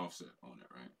 That's Offset on it,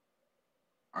 right?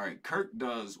 All right. Kirk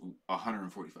does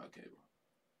 145K,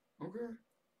 bro. Okay.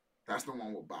 That's the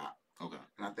one with Bop. Okay.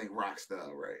 And I think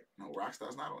Rockstar, right? No,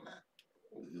 Rockstar's not on that.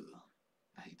 Ugh.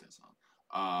 I hate that song.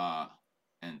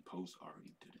 And Post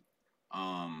already did it.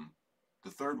 The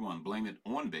third one, Blame It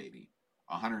On Baby,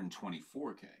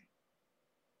 124K.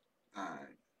 All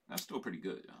right. That's still pretty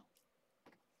good, yeah.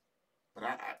 But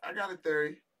I got a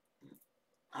theory.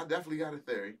 I definitely got a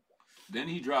theory. Then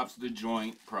he drops the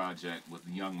joint project with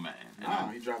Young Man.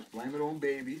 He drops Blame It On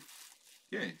Baby.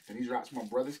 Yeah. Then he drops My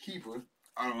Brother's Keeper.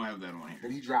 I don't have that on here.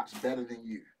 Then he drops Better Than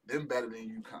You. Then Better Than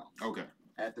You comes. Okay.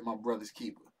 After My Brother's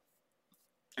Keeper.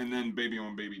 And then Baby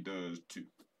on Baby does 2.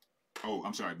 Oh,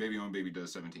 I'm sorry. Baby on Baby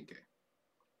does 17K.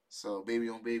 So Baby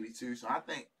on Baby 2. So I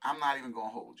think I'm not even gonna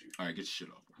hold you. All right, get your shit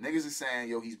off. Bro. Niggas is saying,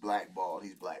 yo, he's blackballed.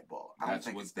 He's blackballed. I don't That's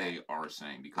think what it's they that. are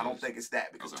saying because I don't think it's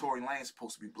that because Okay. Tory Lane's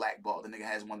supposed to be blackballed. The nigga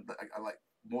has one. Like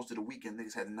most of the weekend,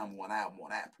 niggas had the #1 album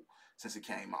on Apple since it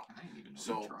came out. I didn't even know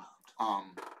So, it dropped.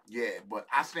 Yeah, but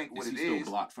I think what is it he is.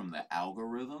 still blocked from the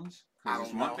algorithms? I It's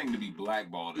don't one know. thing to be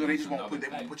blackballed. You know, they it's just won't another put. They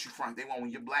won't thing- put you front. They won't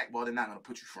when you're blackballed. They're not gonna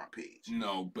put you front page.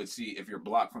 No, but see, if you're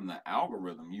blocked from the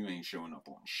algorithm, you ain't showing up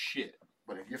on shit.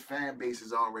 But if your fan base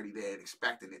is already there and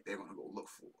expecting it, they're gonna go look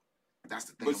for it. That's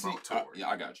the thing But see, about Tory. yeah,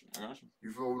 I got you.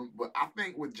 You feel me? But I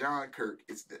think with John Kirk,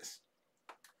 it's this.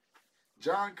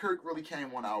 John Kirk really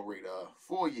came on our radar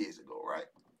 4 years ago, right?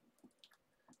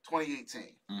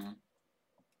 2018. Mhm.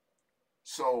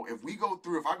 So if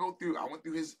I went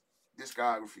through his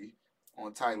discography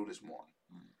on Tidal this morning.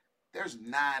 There's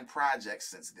 9 projects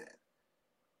since then,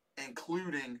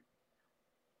 including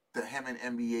the him and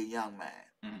NBA Young Man.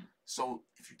 Mhm. So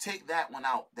if you take that one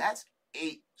out, that's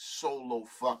 8 solo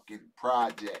fucking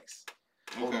projects.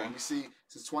 Hold on, let me see.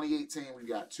 Since 2018, we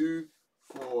got 2,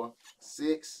 4,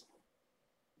 6,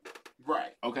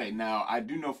 Right. Okay, now I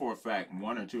do know for a fact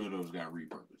 1 or 2 of those got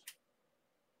repurposed.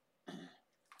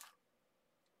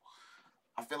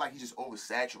 I feel like he just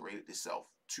oversaturated himself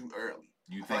too early.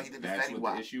 You I feel like think he did the that's Fetty what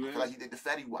Wap. the issue I is? feel like he did the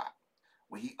Fetty Wap.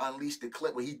 When he unleashed the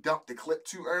clip, when he dumped the clip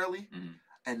too early, Mhm.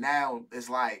 and now it's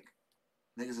like,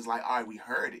 niggas is like, all right, we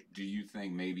heard it. Do you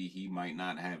think maybe he might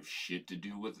not have shit to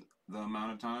do with the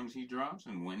amount of times he drops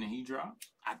and when he drops?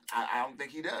 I don't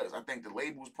think he does. I think the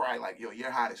label's probably like, yo,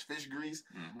 you're hot as fish grease.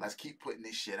 Mhm. Let's keep putting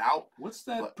this shit out. What's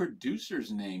that But-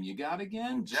 producer's name you got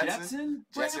again? Jetson? Jetson?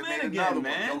 Bring Jetson him made in another again,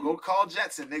 man. one. Yo, go call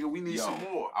Jetson, nigga. We need Yo, some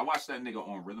more. I watched that nigga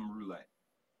on Rhythm Roulette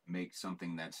make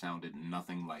something that sounded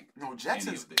nothing like No, any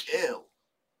Jetson's of this shit. ill.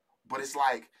 But it's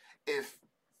like, if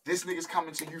this nigga's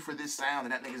coming to you for this sound,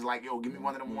 and that nigga's like, yo, give me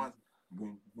one of them ones,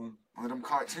 Boom, boom, one of them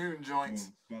cartoon joints.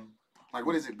 boom, boom. Like,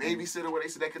 what is it, Babysitter, where they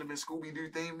said that could have been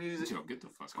Scooby-Doo theme music? Yo, get the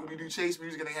fuck out. Scooby-Doo chase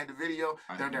music, and they had the video.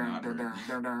 I Dun, have dun, not dun, heard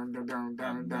dun, dun, dun, dun, dun,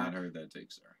 I've dun, not dun. heard that take,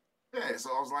 sir. Yeah,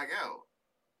 so I was like, yo.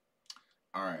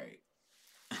 All right.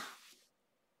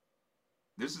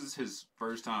 This is his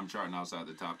first time charting outside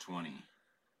the top 20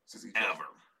 Since he ever.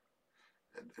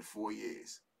 in 4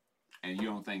 years. And you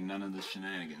don't think none of the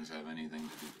shenanigans have anything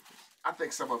to do with this? I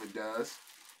think some of it does.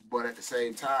 But at the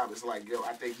same time, it's like, yo,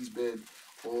 I think he's been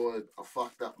on a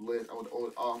fucked up list.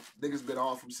 Off. Niggas been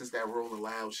off him since that Rolling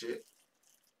Loud shit.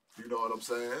 You know what I'm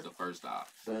saying? The first stop.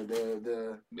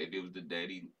 The Maybe it was the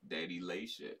Daddy Lay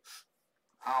shit.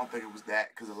 I don't think it was that,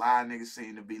 because a lot of niggas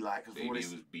seem to be like, cause Maybe what it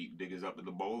they, was beat niggas up at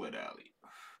the bowling alley.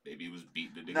 Maybe it was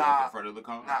beat the nigga Nah, up in front of the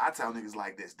car. nah, I tell niggas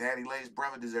like this. Daddy Lay's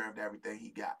brother deserved everything he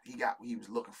got. He got what he was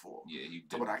looking for. Yeah, he did.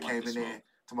 Talking about I came in there.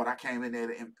 Talking about I came in there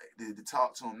to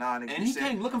talk to him. Nah, nigga. And you he said,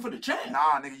 came looking for the check.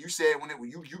 Nah, nigga. You said when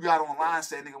you got online,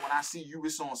 said nigga, when I see you,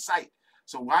 it's on site.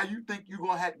 So why you think you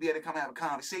gonna have to be able to come have a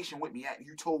conversation with me?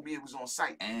 You told me it was on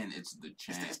site. And it's the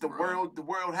champ. It's the bro.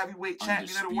 world heavyweight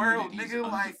champion of the Undisputed, world, he's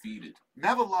nigga. Like undefeated.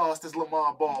 never lost, as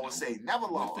Lamar Ball would say. Never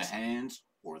With lost. the hands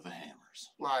or the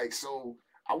hammers. Like, so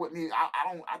I wouldn't even,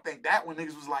 I think that when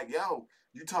niggas was like, yo,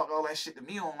 you talk all that shit to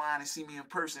me online and see me in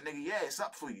person, nigga, yeah, it's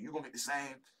up for you. You gonna get the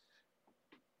same.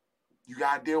 You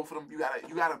gotta deal for them. You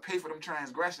gotta pay for them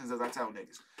transgressions, as I tell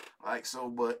niggas. Like, so,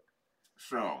 but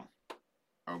So,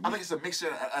 I think it's a mixture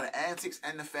of the antics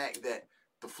and the fact that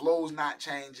the flow's not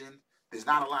changing. There's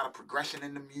not a lot of progression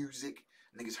in the music.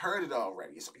 Niggas heard it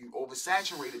already. So you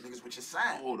oversaturated niggas with your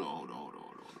sound. hold on. All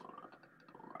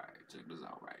right, check this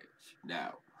out right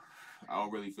now. I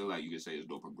don't really feel like you can say there's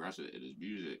no progression in his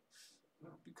music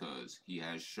because he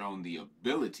has shown the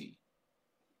ability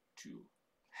to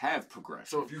have progression.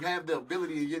 So if you have the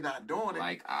ability and you're not doing it,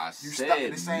 Like I you stuck in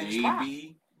said, the same spot.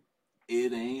 maybe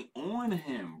it ain't on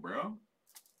him, bro.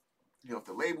 you know, if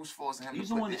the label's forcing him He's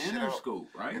to put on this shit out, Interscope,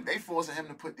 right? if they forcing him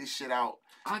to put this shit out,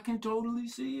 I can totally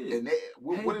see it. and they,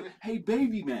 what are they, Hey,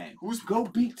 baby man, Who's- go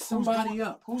beat somebody doing,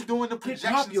 up. Who's doing the Get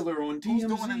projections? popular on TMZ. Who's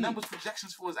doing the numbers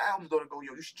projections for his albums though to go,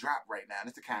 yo, you should drop right now. And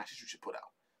it's the kind of shit you should put out.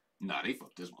 Nah, they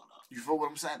fucked this one up. You feel what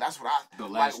I'm saying? That's what I The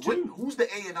like. last two. Who's the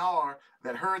A&R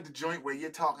that heard the joint where you're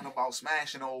talking about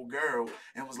smashing an old girl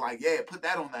and was like, yeah, put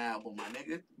that on the album, my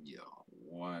nigga. Yo,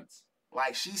 what?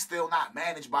 Like, she's still not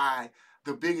managed by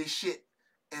the biggest shit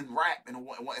in rap. And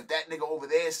if that nigga over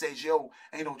there says, yo,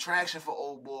 ain't no traction for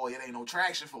old boy, it ain't no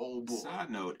traction for old boy. Side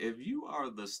note, if you are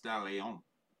the stallion,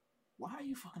 why are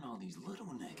you fucking all these little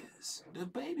niggas? The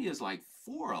baby is like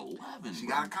 4'11". She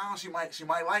bro. got a con. She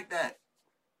might like that.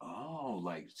 Oh,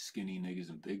 like skinny niggas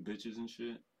and big bitches and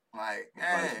shit? Like, Or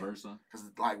vice yeah. versa? Because,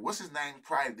 like, what's his name?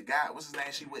 Probably the guy, what's his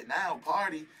name she with now,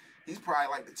 Party. He's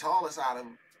probably, like, the tallest out of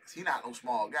them. He not no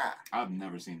small guy. I've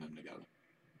never seen them together.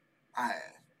 I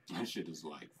have. That shit is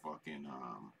like fucking,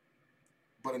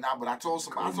 But I told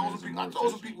some Gomez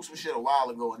and people some shit a while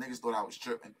ago, and niggas thought I was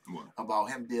tripping what? about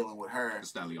him dealing with her The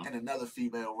stallion. and another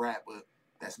female rapper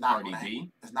that's not Cardi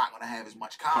B? that's not gonna have as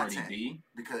much Cardi content B?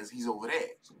 because he's over there.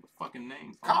 So the fucking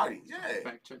name. Cardi, yeah.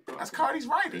 Fact check. That's Cardi's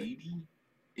writer. Baby?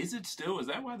 Is it still? Is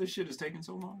that why this shit is taking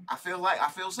so long? I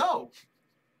feel so.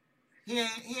 He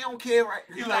don't care, right?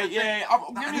 You're You like, gotta think- yeah,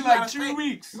 Nah, give me you like gotta 2 think-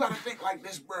 weeks. You gotta think like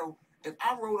this, bro. If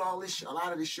I wrote all this shit, a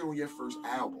lot of this shit on your first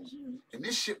album, and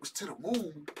this shit was to the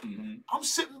moon, Mm-hmm. I'm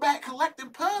sitting back collecting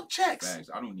pub checks. Facts.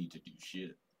 I don't need to do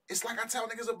shit. It's like I tell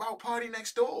niggas about Party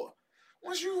Next Door.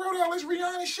 Once you wrote all this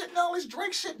Rihanna shit and all this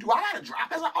Drake shit, do I gotta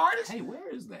drop as an artist? Hey, where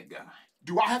is that guy?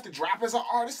 Do I have to drop as an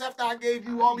artist after I gave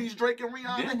you all these Drake and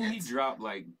Rihanna Didn't he hits? drop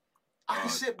like I can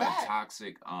sit a back.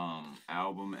 toxic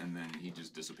album and then he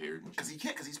just disappeared? Cause he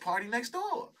can't, cause he's Party Next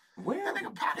Door. Where? That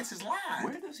nigga pockets his line.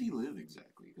 Where does he live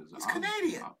exactly? Because He's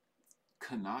Canadian.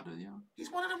 Canada, yeah.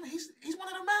 He's one of them. He's one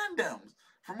of the mandems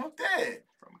from up there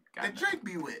From that Canada. Drake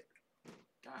be with.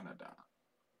 Canada.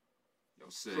 Yo,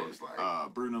 said, So it's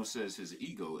like, Bruno says his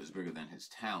ego is bigger than his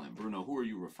talent. Bruno, who are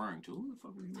you referring to? Who the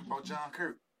fuck are you? about John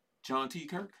Kirk. John T.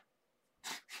 Kirk?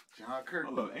 John Kirk.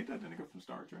 Hold up, ain't that the nigga from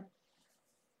Star Trek?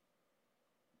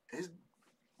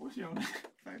 What's your name?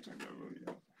 Fact check that really,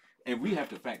 yo. And we have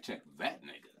to fact check that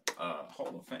nigga.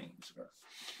 Hall of Fame, sir.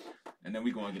 And then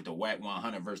we gonna get the Whack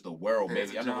 100 versus the world,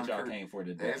 baby. I know what y'all came for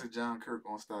today. There's a John Kirk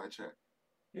on Star Trek.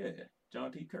 Yeah,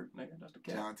 John T. Kirk, nigga. That's the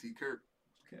cat. John T. Kirk.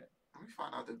 Okay. Let me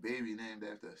find out the baby named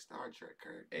after Star Trek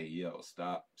Kirk. Hey, yo,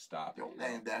 stop. Yo,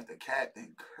 named after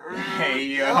Captain Kirk. Hey,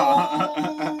 yo.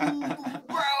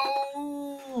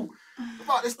 Bro. I'm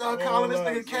about to start calling this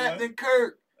nigga Captain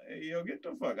Kirk. Hey, yo, get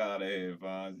the fuck out of here,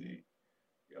 Fonzie.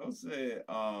 Yo said,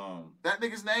 that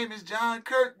nigga's name is John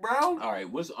Kirk, bro. All right,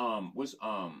 what's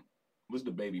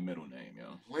the baby middle name,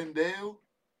 yo? Lindale.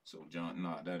 So John,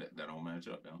 nah, that don't match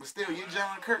up, yo. But still, you're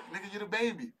John Kirk, nigga. You're the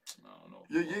baby. I don't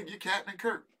know. You're Captain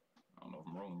Kirk. I don't know if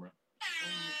I'm rolling, bro.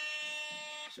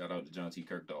 Shout out to John T.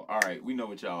 Kirk, though. All right, we know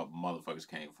what y'all motherfuckers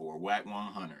came for. Whack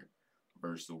 100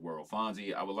 versus the world.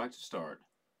 Fonzie, I would like to start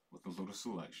with a little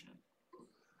selection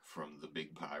from the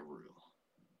Big Pie Reel.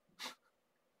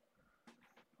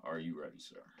 Are you ready,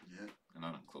 sir? Yeah. And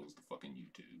I done closed the fucking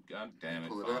YouTube. God damn it,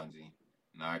 Pull it Fonzie.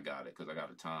 Nah, I got it, because I got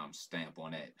a time stamp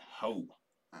on that hoe.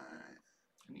 Alright.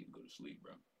 I need to go to sleep,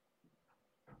 bro.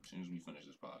 As soon as we finish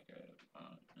this podcast.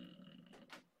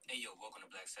 Hey, yo, welcome to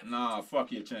Black 7. Nah,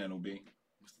 fuck your channel, B.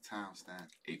 What's the time stamp?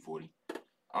 8:40.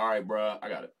 All right, bro. I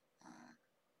got it.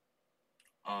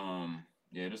 Alright.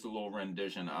 Yeah, this is a little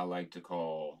rendition I like to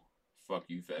call "Fuck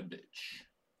You, Fat Bitch."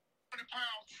 100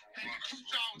 pounds, and 2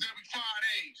 showers every 5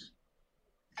 days.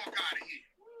 Fuck out of here.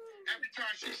 Every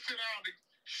time she sit down,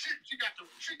 she got the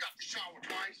shower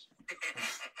twice.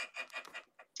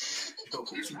 Yo,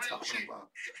 who's he talking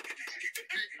about?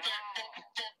 Big fat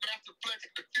fuck Master Flex,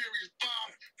 the Furious 5,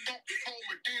 Funk Cole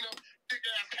Medina, big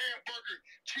ass hamburger,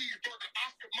 cheeseburger,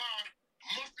 Oscar Mayer,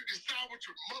 mustard and sandwich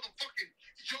with motherfucking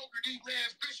yogurt eating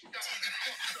ass bitch. You got me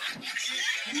fucked up.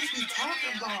 Who's he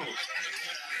talking about?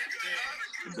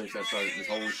 The bitch that started this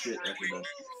whole shit after that.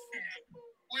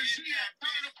 Where she at?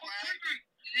 Tell her to put Kendrick.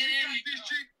 She got this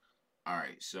shit. All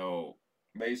right, so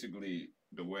basically,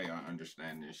 the way I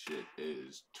understand this shit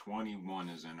is 21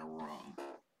 is in a room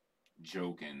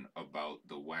joking about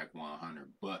the Whack 100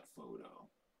 butt photo,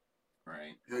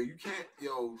 right? Yo, you can't,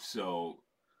 yo. So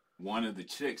one of the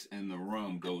chicks in the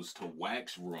room goes to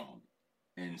Whack's room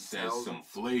and says Tells some him.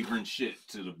 flagrant shit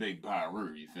to the Big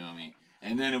Pyru, you feel me?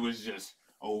 And then it was just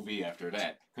OV after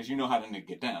that. Because you know how the nigga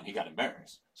get down. He got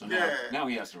embarrassed. So now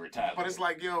he has to retaliate. But it's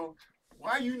like, yo,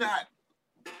 why you not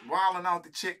wilding out the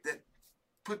chick that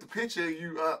put the picture of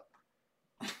you up?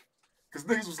 Because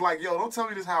niggas was like, yo, don't tell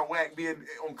me this how Whack being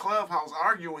on Clubhouse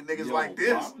arguing niggas Yo, like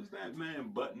this. Why was that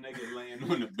man butt naked laying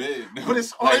on the bed? But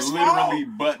it's on like his literally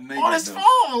phone. butt naked. On his though.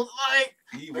 phone. Like,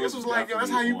 He niggas was like, yo,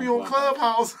 that's how you be on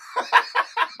Clubhouse.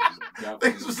 Clubhouse.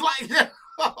 Niggas was like, yo.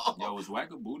 Yo, was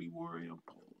Whack a booty warrior?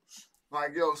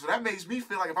 Like, yo, so that makes me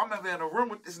feel like if I'm ever in a room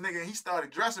with this nigga and he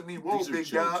started dressing me, whoa, These are big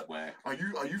jokes, dog. Whack. Are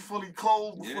you fully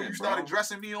clothed before Yeah, you started bro.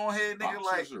 dressing me on here, nigga?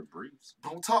 Boxers Like, or briefs.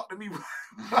 don't talk to me.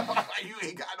 You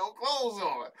ain't got no clothes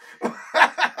on.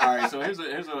 All right, so here's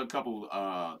a couple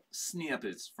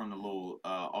snippets from the little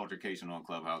altercation on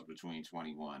Clubhouse between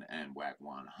 21 and Whack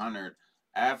 100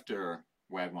 after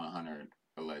Whack 100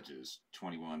 alleges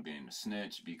 21 being a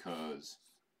snitch because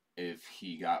if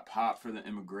he got popped for the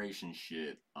immigration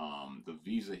shit, the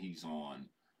visa he's on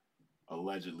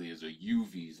allegedly is a U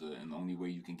visa, and the only way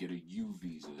you can get a U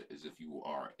visa is if you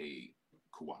are a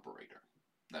cooperator.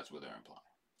 That's what they're implying.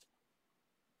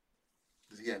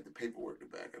 Does he have the paperwork to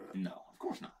back it up? No, of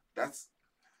course not. That's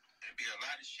There be a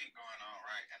lot of shit going on,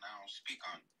 right? And I don't speak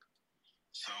on it.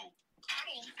 So I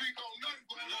don't speak on nothing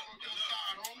going on your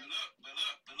side, homie. But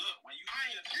look, when you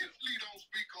I intentionally don't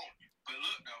speak on it. But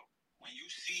look though, when you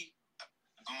see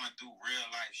going through real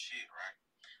life shit, right?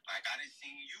 Like I done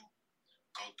seen you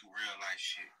go through real life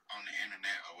shit on the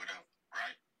internet or whatever,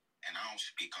 right? And I don't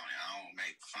speak on it. I don't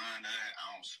make fun of it.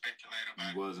 I don't speculate He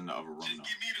about it. was in the other room, Just though.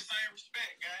 give me the same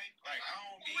respect, gang. Like I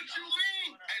don't need. What you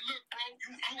mean? Hey, look, bro.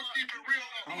 I'ma keep it real.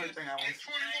 the only thing I At was.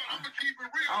 21, I'ma keep it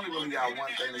real. I only really got one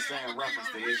thing to say in reference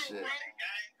to his shit.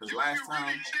 Because last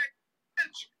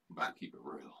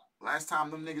time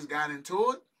them niggas got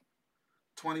into it,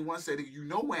 21 said, you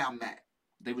know where I'm at.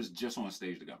 They was just on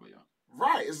stage together, y'all.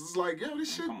 Right. It's just like, yo,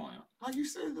 this shit, Come on, y'all. like you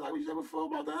said, like we said before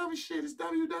about the other shit, it's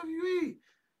WWE.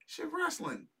 Shit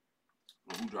wrestling.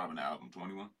 Well, who dropping the album?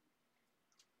 21?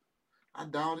 I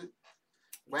doubt it.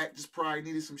 Whack just probably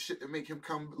needed some shit to make him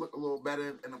come look a little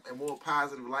better in a more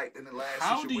positive light than the last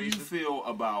How situation. do you feel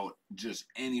about just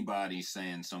anybody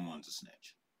saying someone's a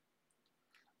snitch?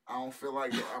 I don't feel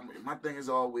like my thing is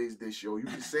always this, yo. You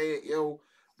can say it, yo,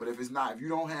 but if you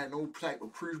don't have no type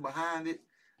of proof behind it,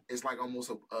 it's like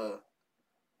almost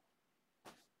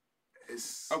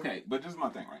it's okay. But this is my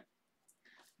thing, right?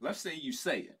 Let's say you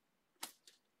say it,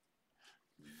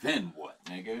 then what,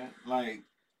 nigga? Like,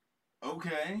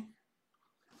 okay,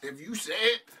 if you say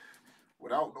it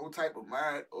without no type of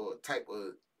mind or type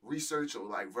of research or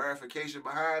like verification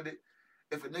behind it,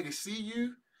 if a nigga see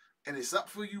you and it's up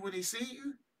for you when he see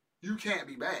you, you can't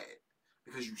be mad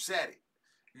because you said it.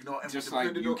 You know, and just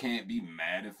like you can't be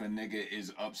mad if a nigga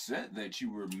is upset that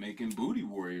you were making booty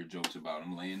warrior jokes about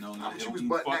him laying on the hill.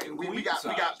 We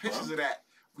got pictures of that.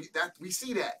 We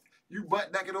see that. You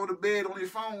butt naked on the bed on your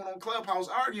phone on Clubhouse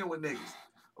arguing with niggas.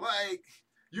 Like,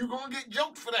 you gonna get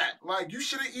joked for that. Like, you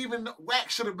should have even,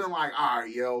 Wax should have been like, all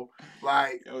right, yo.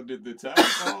 Like, yo, did the time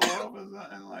fall off or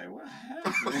something? Like, what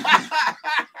happened?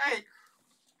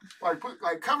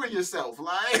 like cover yourself.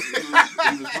 Like,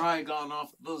 he was probably gone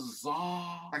off the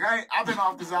Zah. Like, I've been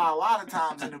off the Zah a lot of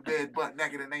times in the bed butt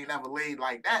naked and ain't never laid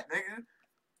like that, nigga.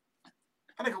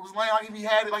 I think it was laying like he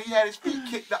had his feet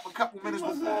kicked up a couple minutes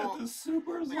before. The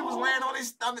super He was laying on his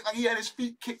stomach like he had his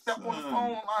feet kicked up on the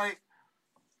phone, like.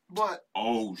 But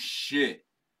oh shit!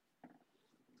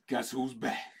 Guess who's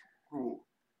back? Who?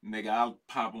 Nigga, I'll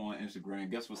pop on Instagram.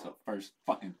 Guess what's the first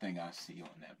fucking thing I see on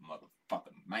that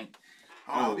motherfucking man?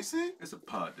 Oh, let me see. It's a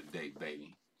pod today,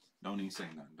 baby. Don't even say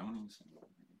nothing. Don't say nothing.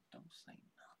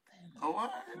 Oh,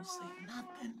 what? Don't say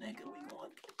nothing, nigga. We going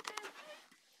to get that.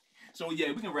 So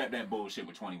yeah, we can wrap that bullshit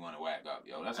with 21 and whack up,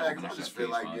 yo. That's all. I just feel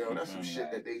like, yo, that's some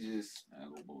shit that they just.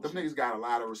 Them niggas got a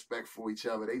lot of respect for each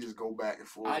other. They just go back and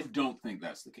forth. I don't think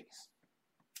that's the case.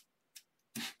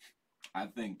 I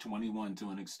think 21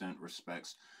 to an extent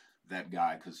respects that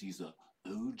guy because he's a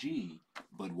OG,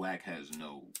 but Wack has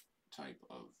no type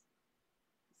of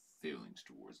feelings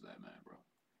towards that man, bro.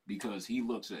 Because he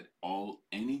looks at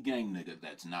any gang nigga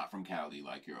that's not from Cali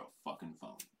like you're a fucking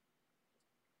phony.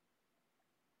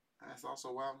 That's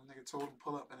also why the nigga told him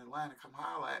pull up in Atlanta, come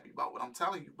holler at me about what I'm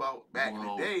telling you about back in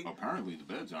the day. Apparently the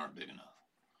beds aren't big enough.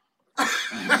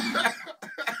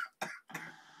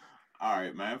 All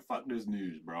right, man. Fuck this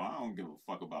news, bro. I don't give a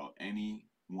fuck about any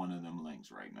one of them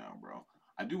links right now, bro.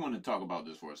 I do want to talk about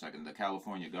this for a second. The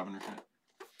California governor shit.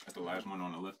 That's the last one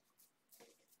on the list.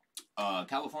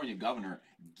 California Governor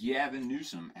Gavin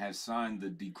Newsom has signed the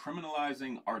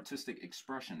Decriminalizing Artistic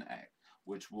Expression Act,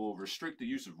 which will restrict the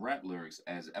use of rap lyrics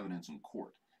as evidence in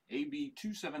court. AB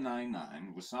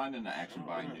 2799 was signed into action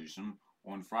by Newsom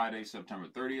on Friday, September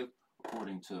 30th,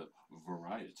 according to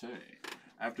Variety,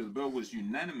 after the bill was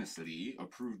unanimously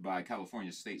approved by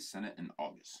California State Senate in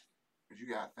August. But you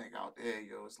gotta think out there,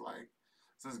 yo, it's like,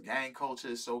 since gang culture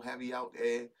is so heavy out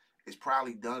there, it's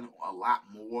probably done a lot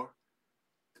more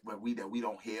that we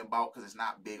don't hear about because it's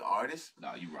not big artists.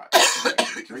 Nah, you right.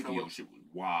 Drake-yo shit was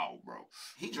wild, bro.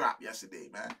 He dropped yesterday,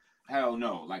 man. Hell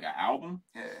no. Like an album?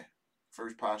 Yeah.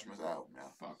 First posthumous album, man.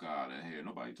 Fuck out of here.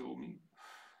 Nobody told me.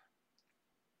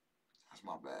 That's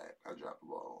my bad. I dropped the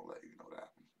ball. I'll let you know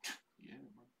that. Yeah,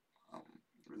 bro.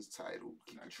 It's titled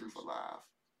Keep the Truth Alive.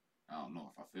 I don't know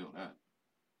if I feel that.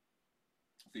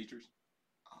 Features?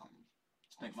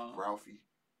 Snake Mom? Ralphie.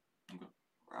 Okay.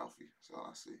 Ralphie. That's all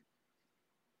I see.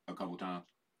 A couple times?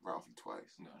 Ralphie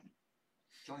twice. No.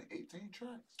 Joint 18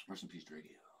 tracks. Rest in peace, Drake.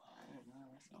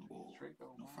 No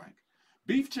Draco, no Frank.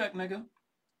 Beef check, nigga.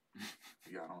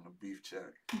 You got on the beef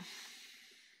check.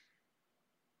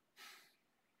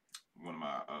 One of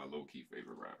my low-key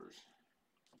favorite rappers.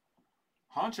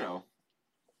 Honcho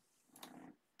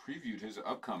previewed his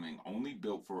upcoming Only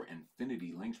Built for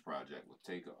Infinity Links project with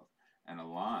Takeoff, and a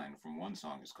line from one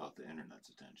song is caught the internet's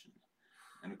attention.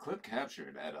 In a clip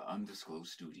captured at an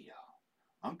undisclosed studio,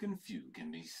 Uncle Few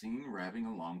can be seen rapping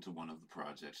along to one of the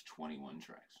project's 21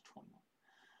 tracks. 21.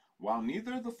 While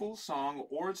neither the full song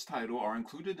or its title are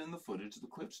included in the footage, the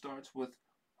clip starts with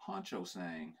Honcho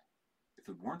saying, "If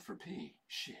it weren't for P,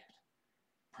 shit,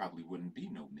 probably wouldn't be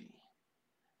no me.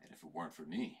 And if it weren't for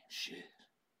me, shit,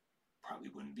 probably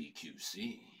wouldn't be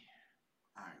QC."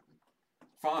 Alright.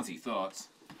 Fonzie, thoughts?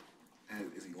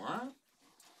 Is he lying?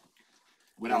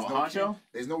 Without Honcho?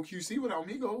 There's no QC without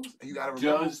Migos. And you gotta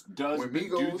remember,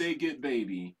 do they get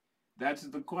Baby? That's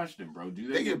the question, bro. Do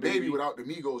they get Baby without the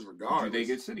Migos regardless? Do they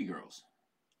get City Girls?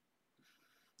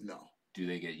 No. Do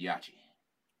they get Yachi?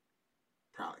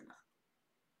 Probably not.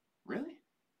 Really?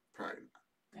 Probably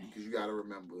not. Because you gotta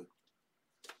remember,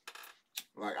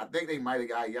 like, I think they might have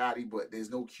got Yachty, but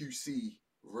there's no QC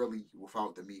really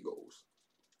without the Migos.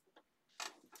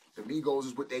 The Migos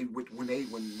is what when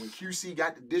QC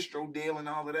got the distro deal and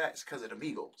all of that, it's because of the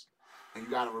Migos. And you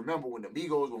gotta remember when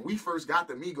we first got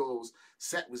the Migos,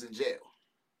 Set was in jail.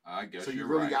 I guess so you you're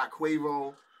really right. got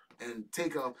Quavo and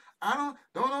Takeoff. I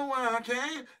don't know why I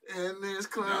came in this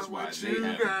club. That's why with they you,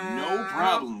 have girl. no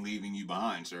problem leaving you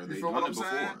behind, sir. You They've feel done what it I'm before.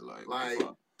 saying? Like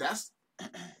that's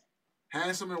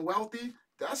Handsome and Wealthy.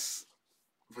 That's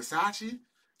Versace.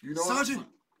 You know, Sergeant.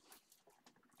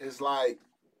 It's like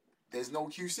there's no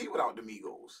QC without the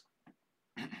Migos.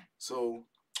 So.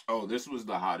 Oh, this was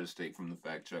the hottest take from the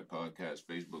Fact Check Podcast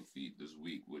Facebook feed this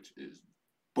week, which is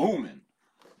booming.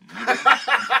 Fuck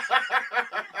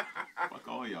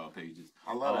all y'all pages.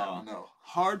 I love that. No.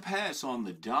 Hard pass on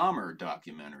the Dahmer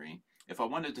documentary. If I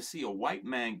wanted to see a white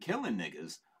man killing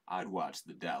niggas, I'd watch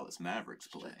the Dallas Mavericks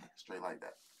play. Straight like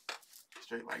that.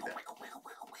 Straight like that.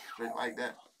 Straight like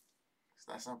that. It's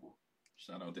that simple.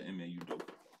 Shout out to MAU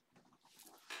dope.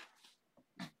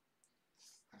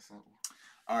 That's simple.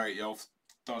 All right, y'all.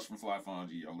 Thoughts from Fly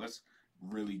Fonzie, yo. Let's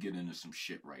really get into some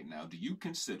shit right now. Do you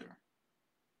consider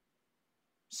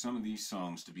some of these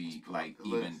songs to be like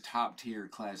even top tier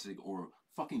classic or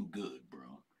fucking good,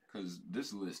 bro? Because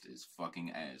this list is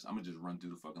fucking ass. I'm gonna just run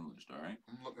through the fucking list, all right?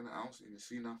 I'm looking. I don't even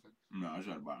see nothing. No, I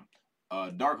tried to bottom.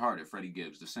 Dark Hearted, Freddie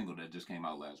Gibbs, the single that just came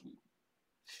out last week.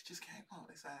 She just came out.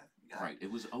 They said, right, it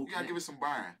was okay. You gotta give it some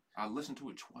burn. I listened to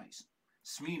it twice.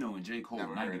 Smino and J. Cole,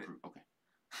 Never 90 heard it. Proof. Okay.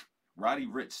 Roddy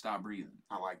Ricch, Stop Breathing.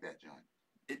 I like that joint.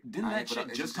 Didn't that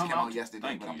shit just come out yesterday?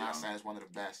 Thank but you, I'm not saying it's one of the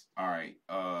best. All right.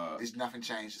 There's nothing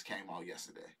changed. Just came out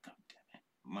yesterday. God damn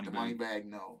it. Moneybag,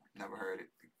 no, never heard it.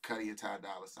 Cudi and Ty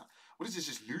Dolla $ign. What is this?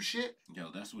 Just new shit?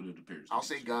 Yo, that's what it appears. I'll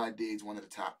say God Dig's one of the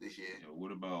top this year. Yo,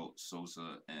 what about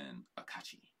Sosa and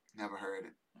Akachi? Never heard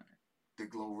it. All right. The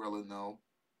Glorilla, no.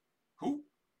 Who?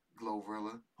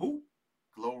 Glorilla. Who?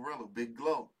 Glorilla, Big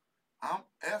Glow. I'm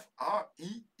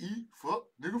F-R-E-E, fuck,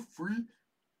 nigga free.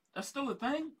 That's still a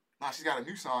thing? Nah, she's got a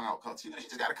new song out called, she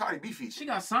just got a Cardi B feature. She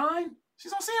got signed?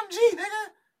 She's on CMG,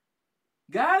 nigga.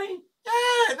 Got him?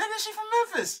 Yeah, nigga, she from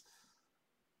Memphis.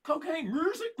 Cocaine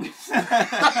music?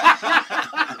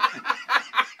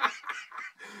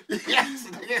 Yes,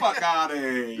 nigga. Fuck out of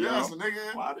here, yo. Yes,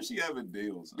 nigga. Why does she have a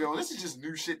deal? Son? Yo, this is just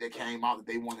new shit that came out that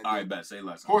they wanted to do. All right, bet. Say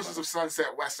less. Horses of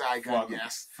Sunset, West Side Gun,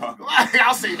 yes. Fuck them.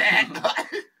 I'll say that.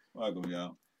 Fuck them,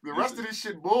 yo. The rest of this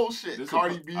shit bullshit.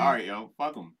 Cardi B. All right, yo.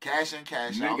 Fuck them. Cash in,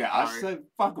 cash out. Nigga, I said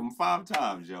fuck them 5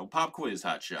 times, yo. Pop quiz,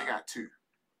 hot shot. They got 2.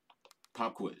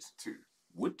 Pop quiz. 2.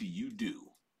 What do you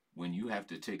do when you have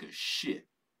to take a shit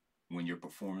when you're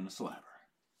performing a slapper?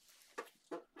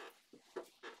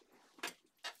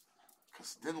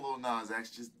 Because then Lil Nas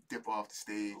X just dip off the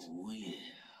stage. Oh, yeah.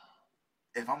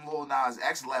 If I'm Lil Nas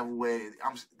X level where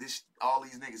all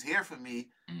these niggas here for me,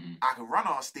 I can run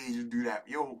off stage and do that.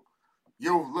 Yo,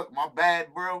 look, my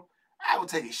bad, bro. I will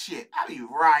take a shit. I'll be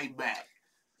right back.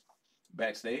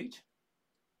 Backstage?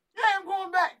 Yeah, I'm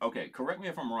going back. Okay, correct me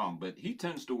if I'm wrong, but he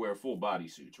tends to wear full body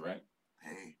suits, right?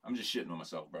 Hey. I'm just shitting on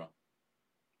myself, bro.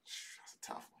 That's a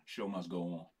tough one. Show must go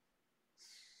on.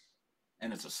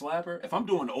 And it's a slapper. If I'm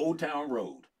doing Old Town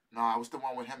Road. No, I was the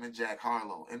one with him and Jack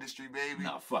Harlow. Industry Baby.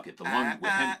 Nah, fuck it. The one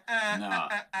with him.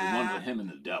 The one with him and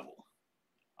the devil.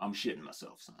 I'm shitting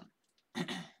myself, son.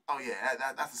 Oh, yeah.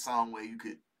 That's a song where you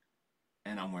could.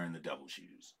 And I'm wearing the devil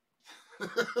shoes. I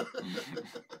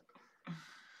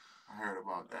heard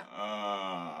about that.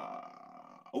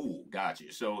 Oh, got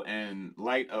you. So, in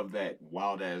light of that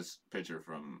wild ass picture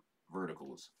from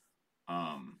Verticals,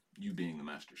 you being the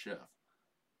master chef,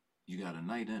 you got a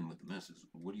night in with the missus.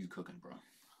 What are you cooking, bro?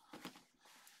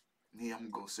 Me, I'm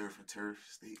gonna go surf and turf,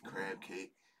 steak, crab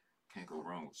cake. Can't go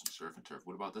wrong with some surf and turf.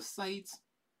 What about the sides?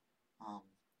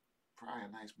 Probably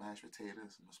a nice mashed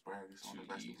potatoes, some asparagus on the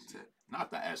vegetable tip.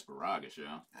 Not the asparagus, yo.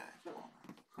 Yeah, come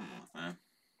on, man.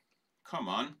 Come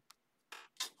on.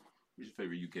 Who's your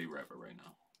favorite UK rapper right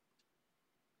now?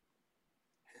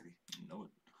 Heavy. You know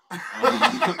it.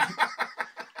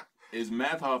 Is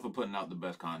Math Hoffa putting out the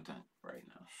best content right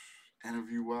now?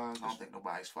 Interview wise, I don't think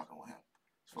nobody's fucking with him.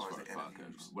 As far as the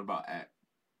interviews. What about Act?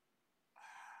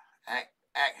 Act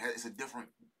is it's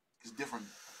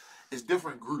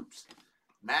different groups.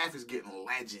 Math is getting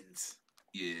legends.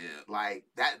 Yeah. Like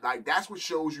that's what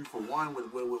shows you, for one,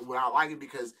 what I like it,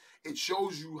 because it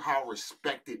shows you how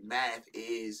respected Math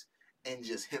is in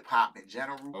just hip hop in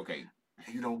general. Okay.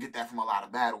 And you don't get that from a lot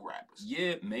of battle rappers.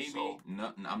 Yeah, maybe. So,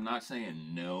 no, I'm not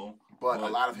saying no. But a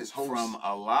lot of his hosts. From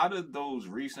a lot of those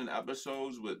recent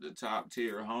episodes with the top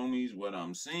tier homies, what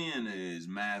I'm seeing is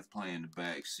Math playing the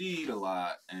back seat a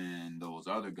lot, and those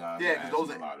other guys. Yeah, because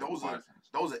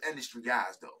those are industry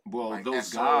guys, though. Well, like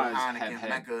those guys have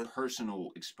had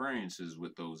personal experiences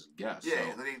with those guests.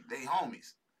 Yeah, so they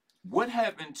homies. What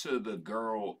happened to the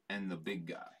girl and the big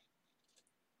guy?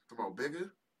 About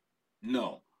Bigger?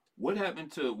 No. What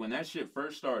happened to when that shit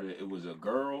first started? It was a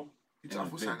girl. You and a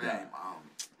talking, what's her big guy. name?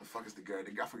 The fuck is the girl?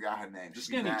 I forgot her name. The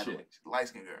She be skinny battling. chick. Light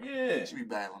skinned girl. Yeah. She be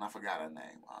battling. I forgot her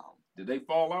name. Did they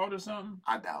fall out or something?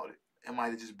 I doubt it. It might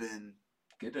have just been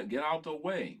Get out the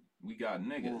way. We got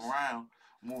niggas.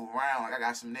 Move around. Like I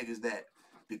got some niggas that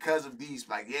because of these,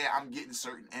 like, yeah, I'm getting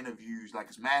certain interviews. Like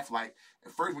it's math. Like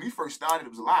at first, when he first started, it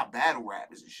was a lot of battle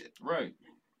rappers and shit. Right.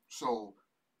 So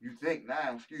you think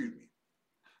now, excuse me,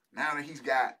 now that he's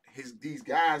got these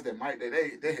guys that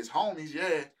they're his homies,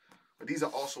 yeah, but these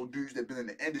are also dudes that been in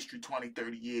the industry 20,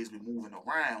 30 years, been moving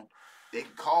around. They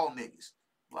can call niggas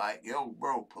like, yo,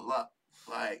 bro, pull up.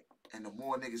 Like, and the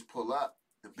more niggas pull up,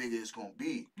 the bigger it's gonna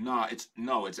be.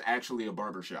 It's actually a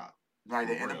barbershop. Right,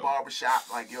 they're in the barbershop,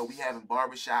 like, yo, we having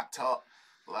barbershop talk.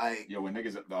 Like, yo, when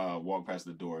niggas walk past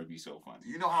the door, it'd be so funny. Do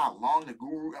you know how long the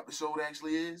Guru episode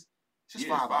actually is? It's just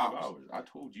 5 hours. I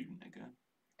told you, nigga.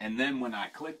 And then when I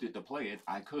clicked it to play it,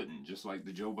 I couldn't, just like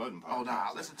the Joe Budden podcast. Oh, nah,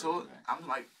 I listened to it. I'm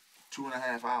like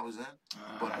 2.5 hours in.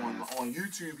 But on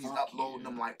YouTube, he's uploading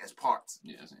them like as parts.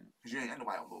 Yeah, I seen it. Because you ain't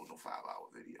nobody uploading no 5-hour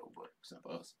video, but. Except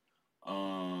us.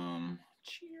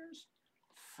 Cheers.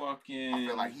 Fucking. I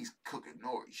feel like he's cooking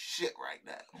Nori shit right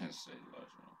now. Let's say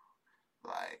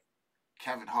like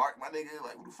Kevin Hart, my nigga.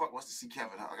 Like, who the fuck wants to see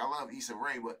Kevin Hart? Like, I love Issa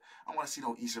Rae, but I want to see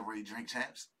no Issa Rae drink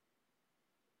champs.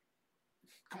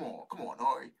 Come on,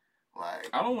 Nori. Like,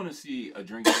 I don't want to see a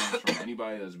drink champs from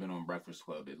anybody that's been on Breakfast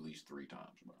Club at least 3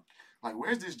 times, bro. Like,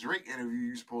 where's this Drake interview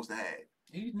you supposed to have?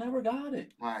 He never got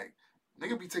it. Like,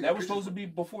 nigga be taking. That was supposed to be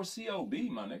before COB,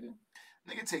 my nigga.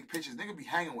 Nigga take pictures. Nigga be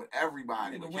hanging with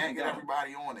everybody. We can't get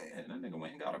everybody on there. Yeah, that nigga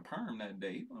went and got a perm that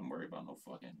day. He wasn't worried about no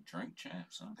fucking drink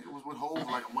champs, son. Nigga was with Hov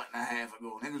like a month and a half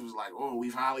ago. Niggas was like, oh, we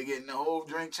finally getting the Hov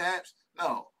drink champs? No.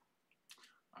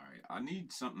 All right, I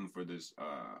need something for this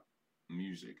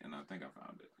music, and I think I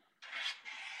found it.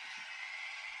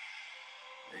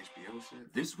 HBO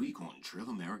shit? This week on Trill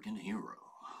American Hero,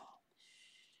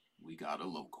 we got a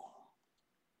local.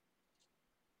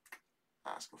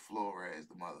 Oscar Flores,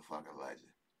 the motherfucking legend.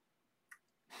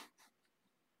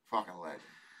 Fucking legend.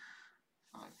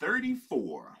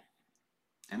 34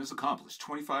 and his accomplice,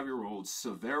 25-year-old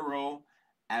Severo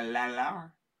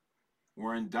Alalar,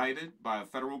 were indicted by a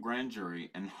federal grand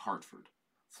jury in Hartford.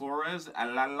 Flores,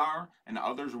 Alalar, and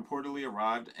others reportedly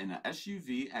arrived in an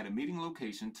SUV at a meeting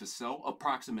location to sell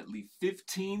approximately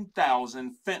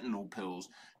 15,000 fentanyl pills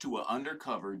to an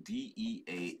undercover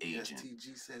DEA agent.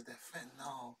 STG says that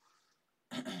fentanyl.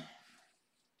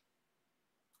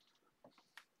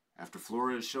 After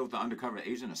Flores showed the undercover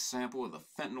agent a sample of the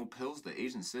fentanyl pills, the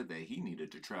agent said that he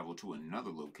needed to travel to another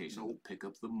location to pick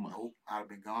up the money. Nope, I'd have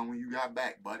been gone when you got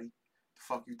back, buddy. The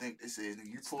fuck you think this is?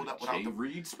 You pulled up without Jay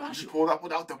Reed special. You pulled up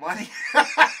without the money.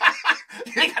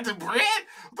 You ain't got the bread.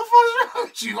 What the fuck is wrong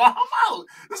with you? I'm out.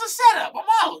 This is a setup. I'm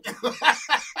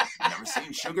out. Never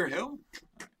seen Sugar Hill?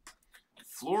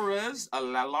 Flores,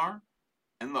 Alalar,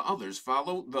 and the others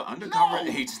followed the undercover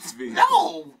agent's vehicle.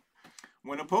 No.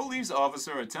 When a police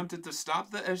officer attempted to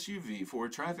stop the SUV for a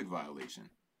traffic violation,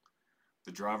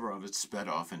 the driver of it sped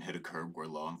off and hit a curb where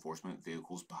law enforcement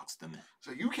vehicles boxed them in.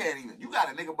 So you got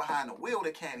a nigga behind the wheel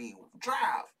that can't even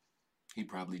drive. He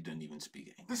probably didn't even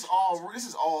speak English. This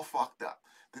is all fucked up.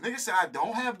 The nigga said, I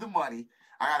don't have the money.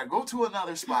 I gotta go to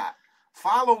another spot.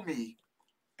 Follow me.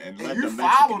 And let the you Mexican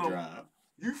followed him. drive.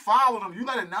 You followed him. You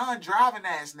let a non-driving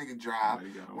ass nigga drive.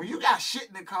 When you got shit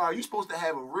in the car, you supposed to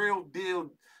have a real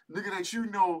deal nigga that you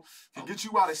know can get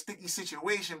you out of sticky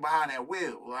situation behind that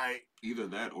wheel. Like, either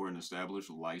that or an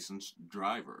established licensed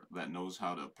driver that knows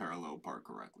how to parallel park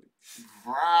correctly.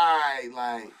 Right.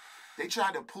 Like, they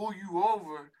tried to pull you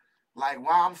over like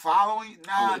while I'm following.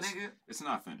 Nah, nigga. It's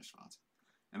not finished, Fonzie.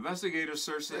 Investigators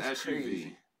searched the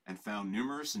SUV and found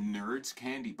numerous Nerds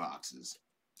candy boxes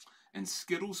and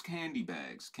Skittles candy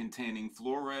bags containing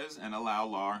Flores and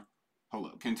Alalar.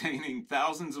 Containing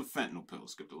thousands of fentanyl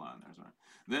pills. Skipped a line there, sorry.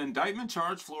 The indictment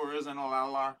charged Flores and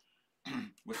Alalar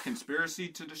with conspiracy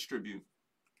to distribute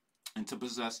and to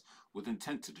possess with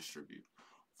intent to distribute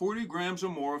 40 grams or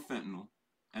more of fentanyl,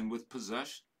 and with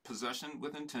possession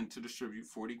with intent to distribute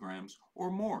 40 grams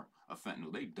or more of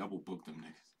fentanyl. They double booked them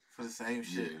niggas. For the same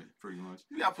shit. Yeah, pretty much.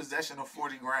 You got possession of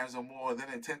 40 grams or more, then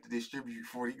intent to distribute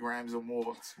 40 grams or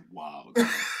more. It's wild.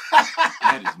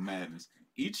 That is madness.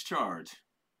 Each charge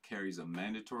carries a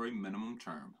mandatory minimum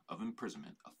term of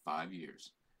imprisonment of 5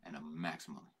 years and a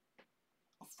maximum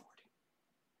of 40.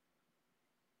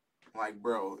 Like,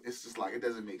 bro, it's just like, it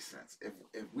doesn't make sense. If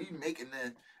we making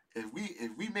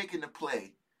the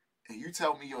play, and you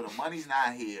tell me, yo, the money's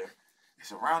not here,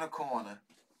 it's around the corner,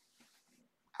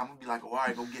 I'm gonna be like, oh, all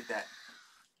right, go get that.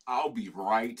 I'll be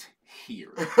right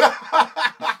here.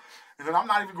 And then I'm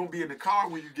not even gonna be in the car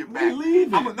when you get We back.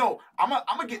 leaving. I'm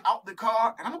gonna get out the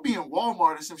car and I'm gonna be in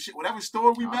Walmart or some shit, whatever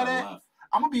store we met at. Left.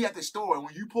 I'm gonna be at the store, and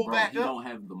when you pull Bro, back he up, don't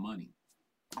have the money.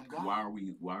 I'm gone. Why are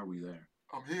we there?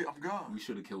 I'm here. I'm gone. We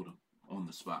should have killed him on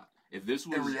the spot. If this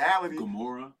was In reality,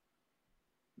 Gamora,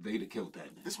 they'd have killed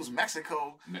that nigga. this was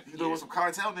Mexico. You Yeah. know, with some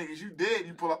cartel niggas,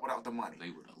 you pull up without the money.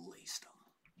 They would have laced him.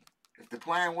 If the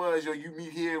plan was, yo, you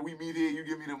meet here, we meet here, you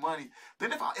give me the money,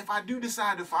 then if I do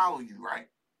decide to follow you, right?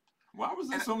 Why was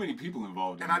there so many people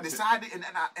involved in And I this? decided,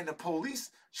 and the police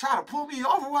try to pull me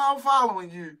over while I'm following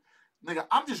you, nigga,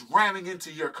 I'm just ramming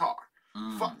into your car.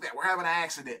 Fuck that. We're having an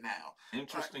accident now.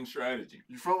 Interesting strategy.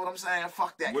 You feel what I'm saying?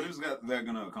 Fuck that. What is that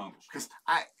gonna accomplish? Because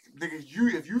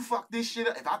if you fuck this shit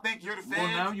up, if I think you're the feds, Well,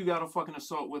 now you got a fucking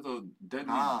assault with a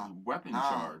deadly weapon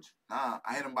charge. Nah,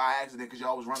 I hit him by accident because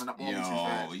y'all was running up on me too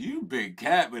fast. Yo, you big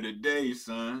cat of the day,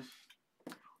 son.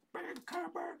 Big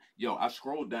capper. Yo, I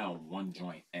scrolled down one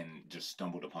joint and just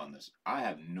stumbled upon this. I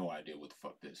have no idea what the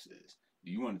fuck this is.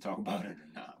 Do you want to talk about it or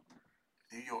not?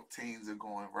 New York teens are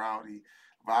going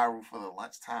viral for the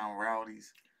lunchtime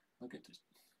rowdies. Look at this.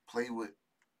 Play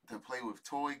with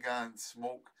toy guns,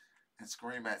 smoke, and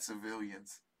scream at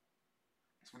civilians.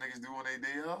 That's what niggas do when they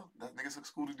day off. That niggas took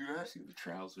school to do that. See the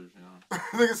trousers, you know.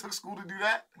 Niggas took school to do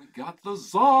that. We got the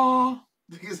Zaw.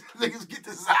 Niggas get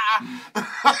the za.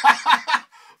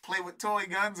 Play with toy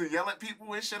guns and yell at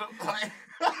people and shit. Like,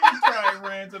 Probably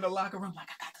ran to the locker room like,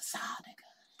 I got the Zaw, nigga.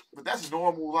 but that's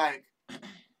normal, like,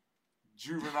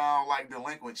 juvenile, like,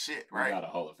 delinquent shit, right? We got a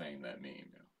Hall of Fame that meme,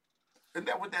 yo. Isn't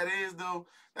that what that is, though?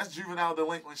 That's juvenile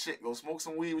delinquent shit. Go smoke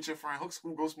some weed with your friend. Hook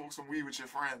school, go smoke some weed with your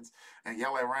friends and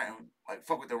yell at random, like,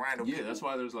 fuck with the random people. Yeah, that's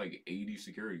why there's like 80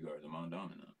 security guards in Mount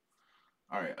Dominant.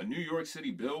 All right, a New York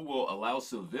City bill will allow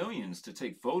civilians to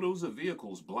take photos of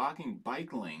vehicles blocking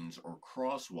bike lanes or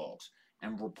crosswalks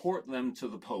and report them to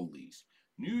the police.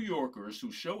 New Yorkers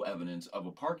who show evidence of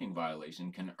a parking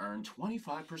violation can earn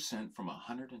 25% from a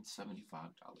 $175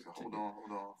 ticket. Hold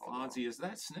on. Fonzie, is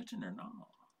that snitching or not?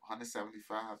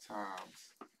 175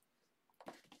 times.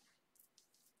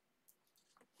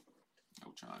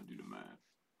 I'm trying to do the math.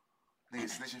 Nigga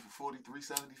snitching for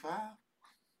 $43.75?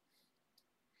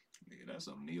 Nigga, that's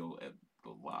a meal at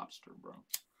the Lobster, bro.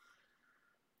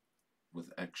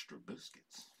 With extra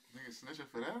biscuits. Nigga snitching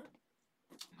for that?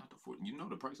 Not the food. You know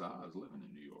the price of eyes living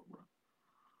in New York, bro.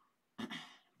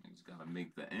 Niggas gotta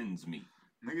make the ends meet.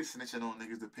 Niggas snitching on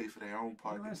niggas to pay for their own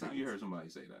parking. Last time you heard somebody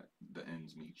say that, the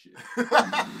ends meet shit.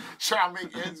 Try to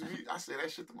make ends meet. I say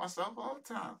that shit to myself all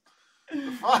the time.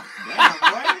 The fuck? Damn,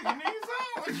 boy, you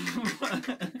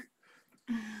need some.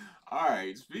 All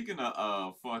right, speaking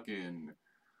of fucking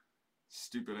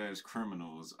stupid ass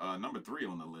criminals, number 3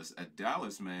 on the list, a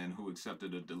Dallas man who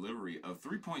accepted a delivery of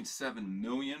 $3.7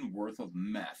 million worth of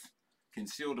meth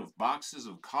concealed of boxes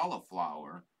of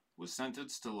cauliflower was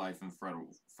sentenced to life in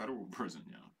federal prison,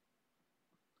 yo.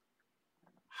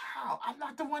 How? I'm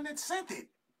not the one that sent it.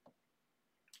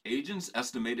 Agents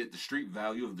estimated the street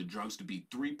value of the drugs to be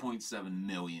 $3.7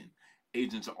 million.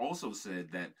 Agents also said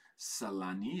that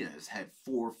Salanias had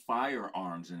 4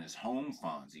 firearms in his home,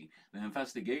 Fonzie. The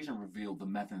investigation revealed the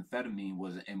methamphetamine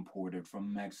was imported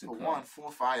from Mexico. For one,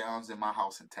 4 firearms in my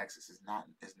house in Texas is not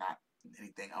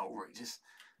anything outrageous.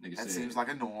 Nigga That said seems like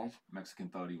a norm. Mexican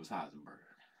thought he was Heisenberg.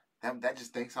 That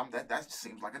just just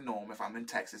seems like a norm if I'm in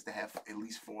Texas to have at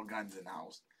least 4 guns in the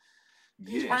house.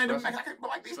 These random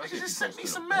these niggas just sent me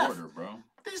some meth. Border, bro.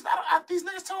 These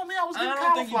niggas told me I was getting I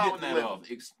don't think you're cauliflower getting that delivered.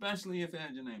 off, especially if it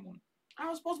had your name on it. I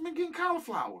was supposed to be getting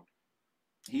cauliflower.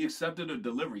 He accepted a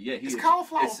delivery. Yeah, It's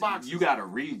cauliflower boxes. You gotta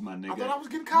read, my nigga. I thought I was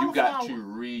getting cauliflower. You got to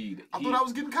read. I thought I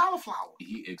was getting cauliflower.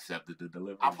 He accepted the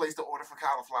delivery. I placed the order for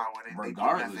cauliflower. And they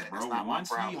Regardless, put bro. That's not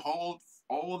Once my he problem. hauled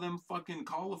all of them fucking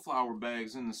cauliflower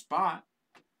bags in the spot,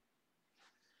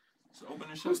 it's open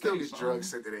and shut. Who still case, gets drugs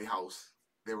sent to their house,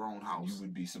 their own house? You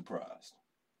would be surprised.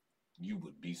 You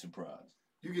would be surprised.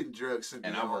 You getting drugs sent to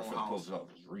And your I own worked for the house. post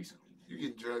office recently. You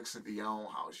get drugs sent to your own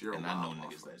house. You're and a I wild know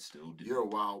niggas motherfucker. that still do. You're a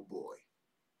wild boy.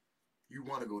 You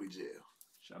want to go to jail.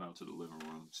 Shout out to the living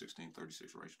room,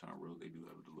 1636 Racetown Road. They do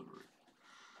have a delivery.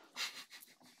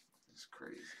 It's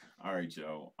crazy. All right,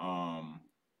 Joe.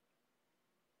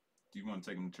 Do you want to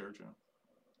take him to church? Huh?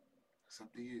 It's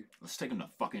up to you. Let's take him to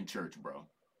fucking church, bro.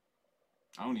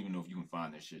 I don't even know if you can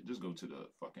find that shit. Just go to the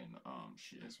fucking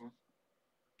shit. This one?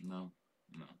 No.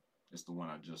 It's the one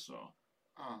I just saw.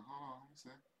 Hold on. What's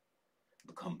that?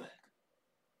 The comeback.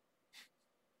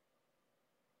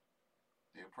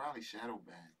 They're probably shadow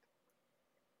banned.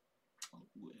 Oh,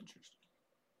 interesting.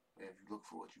 If you look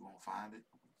for it, you won't find it.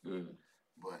 Good.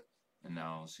 But And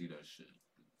now I don't see that shit.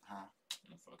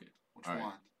 Fuck it. Which All one?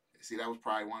 right. See, that was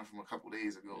probably one from a couple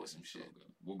days ago or some it's shit. all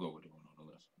good. We'll go with the one on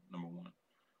the list. Number 1.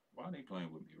 Why are they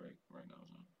playing with me right now,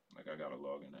 son? Like I gotta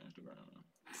log into Instagram.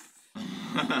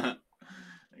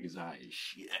 Niggas high as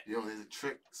shit. Yo, there's a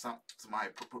trick somebody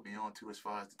put me on to as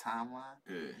far as the timeline.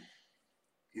 Yeah.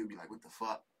 You'll be like, what the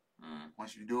fuck?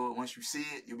 Once you do it, once you see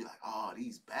it, you'll be like, oh,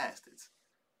 these bastards.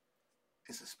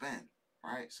 It's a spin,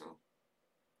 right? So.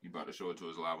 You about to show it to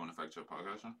us live on the Fact Check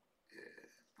podcast, huh? Yeah.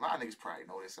 A lot of niggas probably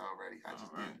know this already. I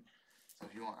just right. didn't. So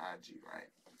if you on IG, right?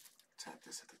 Tap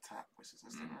this at the top, which is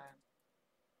Instagram.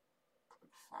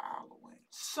 Click following.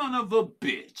 Son of a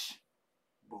bitch.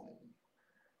 Boom.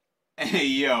 Hey,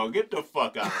 yo, get the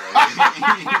fuck out of there.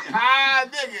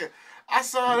 Nigga, I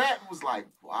saw that and was like,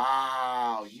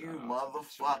 wow, you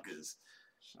motherfuckers.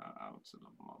 Shout out to the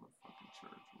motherfucking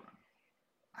church, bro.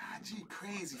 IG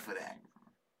crazy for that.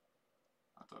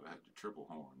 I thought I had the triple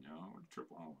horn, yo. With the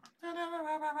triple horn.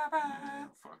 Yeah,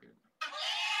 fuck it.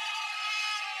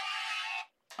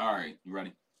 All right, you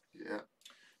ready? Yeah.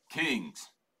 Kings.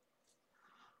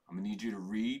 I'm going to need you to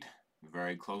read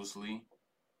very closely,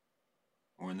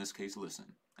 or in this case,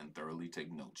 listen, and thoroughly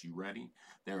take notes. You ready?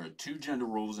 There are 2 gender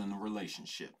roles in a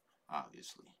relationship,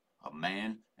 obviously. A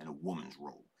man and a woman's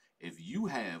role. If you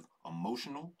have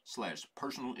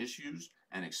emotional/personal issues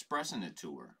and expressing it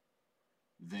to her,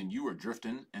 then you are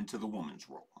drifting into the woman's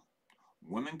role.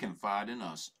 Women confide in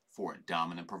us for a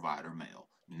dominant provider male,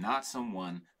 not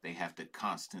someone they have to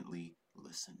constantly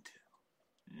listen to.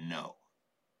 No.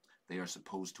 They are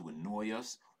supposed to annoy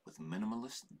us with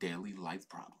minimalist daily life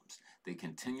problems. They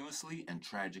continuously and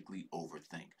tragically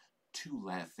overthink. 2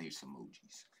 laugh face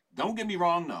emojis. Don't get me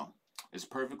wrong, though. It's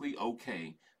perfectly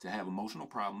okay to have emotional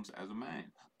problems as a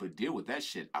man, but deal with that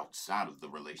shit outside of the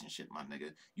relationship, my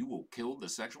nigga. You will kill the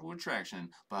sexual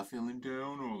attraction by feeling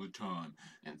down all the time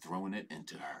and throwing it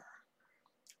into her.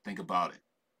 Think about it.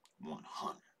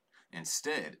 100.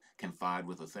 Instead, confide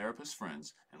with a therapist,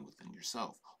 friends, and within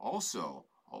yourself. Also,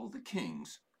 all the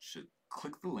kings should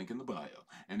click the link in the bio.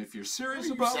 And if you're serious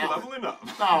about leveling up...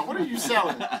 No, what are you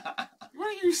selling? What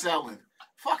are you selling?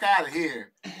 Fuck out of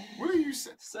here. What are you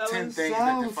selling? 10 things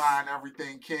that define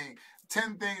everything king.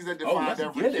 10 things that define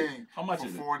every king. How much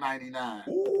is it? For $4.99.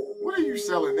 What are you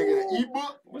selling, nigga? An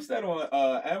ebook? What's that on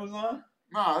Amazon?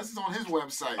 Nah, this is on his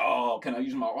website. Oh, can I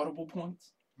use my Audible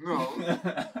points? No.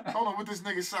 I don't know what this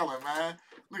nigga selling, man.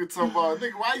 Nigga talking about,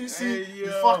 nigga, why you see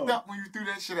you fucked up when you threw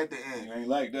that shit at the end? You ain't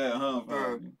like that,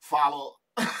 huh? Follow.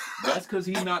 That's because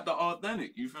he's not the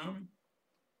authentic, you feel me?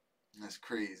 That's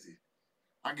crazy.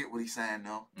 I get what he's saying,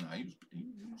 though. Nah, he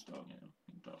was talking.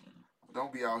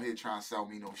 Don't be out here trying to sell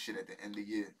me no shit at the end of the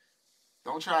year.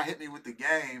 Don't try to hit me with the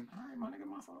game. All right, my nigga,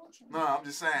 my fault. No, I'm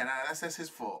just saying, that's his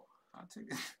fault. I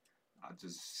take it. I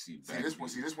just see back.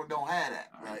 See this one don't have that.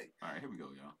 All right, here we go,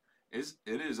 y'all.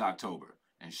 It is October,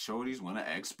 and shorties want to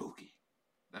act spooky.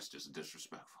 That's just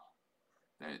disrespectful.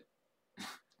 That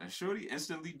shorty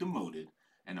instantly demoted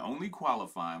and only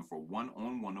qualifying for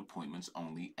one-on-one appointments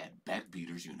only at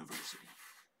Backbeaters University.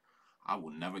 I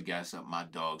will never gas up my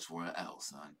dogs for an L,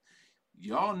 son.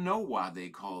 Y'all know why they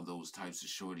call those types of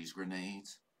shorties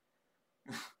grenades?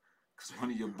 Because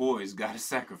one of your boys got to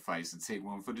sacrifice and take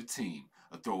one for the team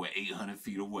or throw it 800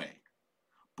 feet away.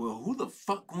 But who the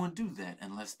fuck gonna do that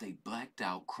unless they blacked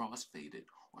out, cross-faded,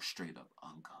 or straight up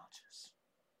unconscious?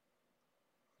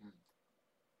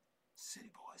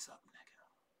 City boys up,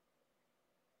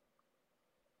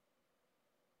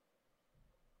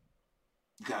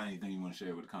 nigga. Got anything you want to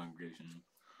share with the congregation?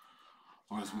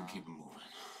 Or else we can keep it moving.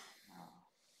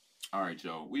 All right,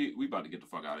 y'all. We about to get the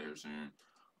fuck out of here soon.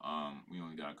 We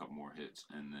only got a couple more hits,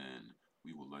 and then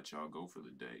we will let y'all go for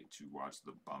the day to watch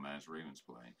the bum-ass Ravens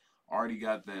play. Already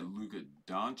got that Luka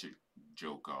Doncic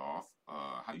joke off.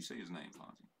 How you say his name,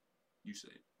 Fonzie? You say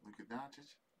it. Luka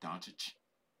Doncic?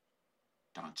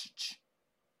 Doncic.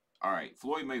 All right.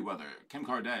 Floyd Mayweather, Kim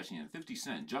Kardashian, 50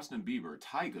 Cent, Justin Bieber,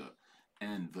 Tyga,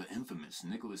 and the infamous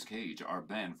Nicolas Cage are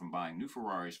banned from buying new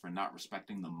Ferraris for not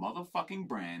respecting the motherfucking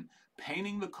brand,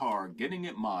 painting the car, getting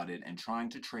it modded, and trying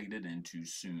to trade it in too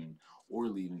soon or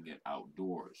leaving it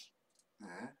outdoors.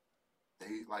 Yeah.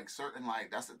 They, like, certain, like,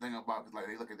 that's the thing about, like,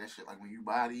 they look at that shit, like, when you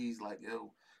buy these, like,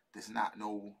 yo, this not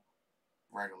no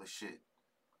regular shit.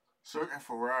 Certain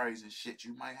Ferraris and shit,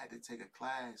 you might have to take a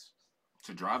class.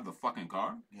 To drive the fucking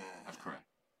car? Yeah. That's correct.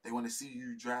 They want to see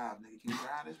you drive, nigga. Can you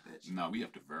drive this bitch? No, we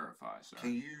have to verify, sir.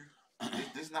 Can you?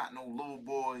 This not no little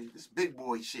boy. This big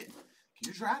boy shit. Can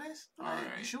you drive this? All like,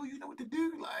 right. You sure you know what to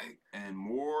do? Like, and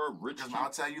more rich. Because I'll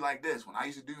tell you like this. When I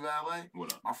used to do valet,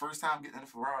 what up? My first time getting in a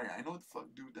Ferrari, I didn't know what the fuck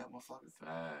to do with that motherfucker.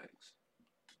 Facts.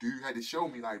 The dude had to show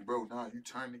me, like, bro, nah, you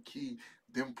turn the key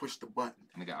then push the button.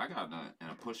 Nigga, I got in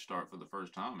a push start for the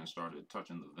first time and started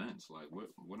touching the vents. Like, what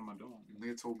am I doing?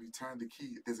 Nigga told me turn the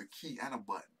key. There's a key and a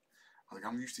button. Like,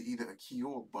 I'm used to either a key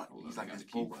or a button. Hold He's up, like, I got it's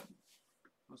the key both. button.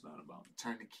 What's that about?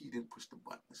 Turn the key, then push the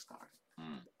button to start.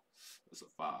 It's a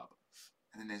fob.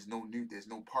 And then there's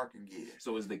no parking gear.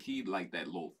 So is the key like that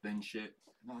little thin shit?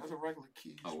 No, that's a regular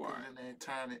key. You just put it in there and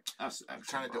turn it. That's You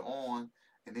turn it to on,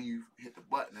 and then you hit the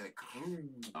button and it.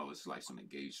 Oh, it's like some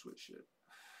engaged switch shit.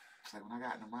 It's like when I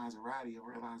got in the Maserati, I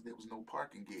realized there was no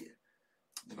parking gear.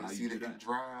 So You how see you that do in that?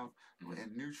 drive,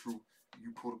 in neutral,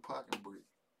 you pull the parking brake.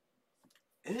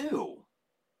 Ew.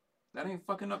 That ain't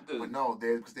fucking up the. But no,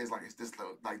 there's there's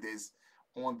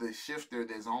on the shifter,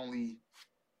 there's only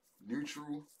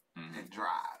neutral and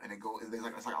drive, and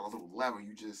it's like a little lever.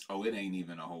 You just Oh, it ain't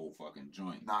even a whole fucking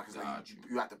joint. because like,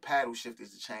 you got the paddle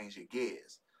shifters to change your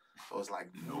gears. So it's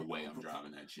like No way I'm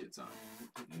driving that shit, son.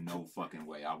 No fucking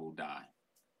way. I will die.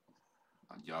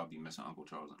 Y'all be missing Uncle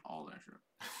Charles and all that shit.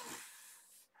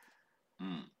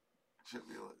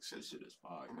 This shit is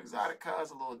fire. Exotic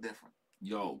cars a little different.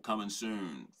 Yo, coming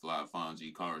soon, Fly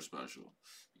Fonzie car special.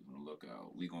 You wanna look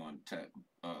out. We gonna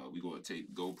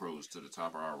tape GoPros to the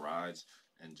top of our rides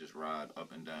and just ride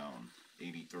up and down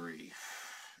 83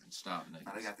 and stop niggas.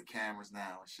 Now they got the cameras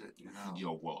now and shit, you know.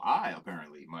 Yo, well, I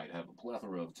apparently might have a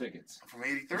plethora of tickets From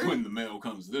 83? when the mail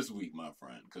comes this week, my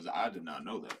friend, because I did not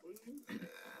know that.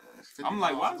 50 I'm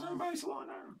like, why miles is everybody slowing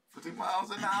down? 50 miles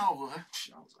an hour.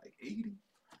 I was like 80.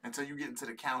 Until you get into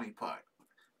the county part.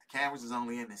 The cameras is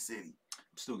only in the city.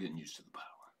 I'm still getting used to the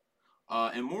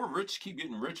power. And more rich keep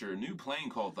getting richer. A new plane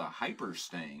called the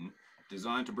Hyperstang,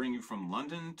 designed to bring you from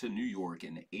London to New York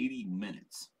in 80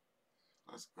 minutes.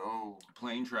 Let's go. The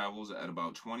plane travels at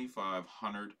about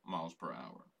 2,500 miles per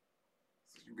hour.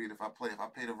 So you mean if I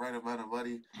pay the right amount of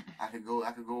money, I could go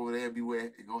over there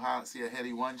and see a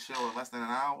Heady One show in less than an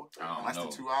hour, less than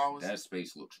 2 hours. That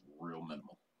space looks real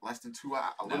minimal. Less than 2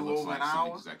 hours, a That little looks over like an some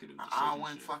hour. executive An decision hour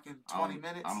and shit. fucking 20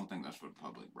 minutes. I don't think that's for the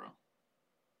public, bro.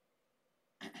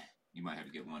 You might have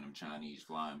to get one of them Chinese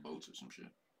flying boats or some shit.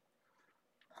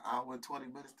 An hour and 20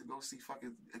 minutes to go see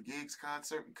fucking a Giggs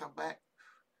concert and come back.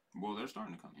 Well, they're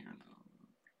starting to come here now.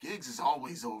 Giggs is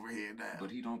always over here now.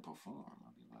 But he don't perform.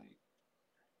 I'll be like,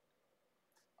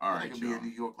 all right, be in New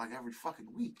York like every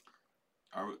fucking week.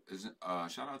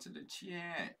 Shout out to the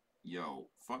chat. Yo,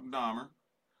 fuck Dahmer.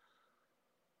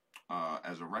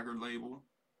 As a record label,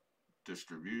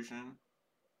 distribution,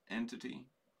 entity,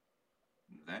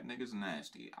 that nigga's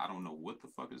nasty. I don't know what the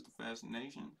fuck is the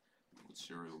fascination with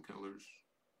serial killers.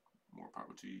 More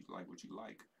power to you, like what you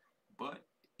like. But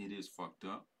it is fucked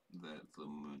up that the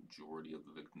majority of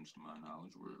the victims, to my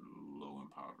knowledge, were low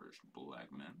impoverished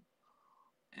black men.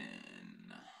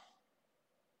 And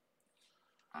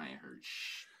I ain't heard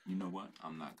shh. You know what?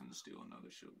 I'm not gonna steal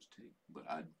another show's take, but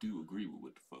I do agree with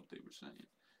what the fuck they were saying.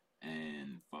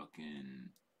 And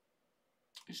fucking,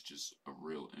 it's just a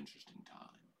real interesting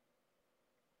time.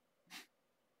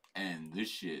 And this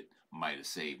shit might have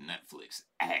saved Netflix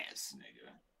ass,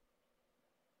 nigga.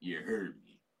 You heard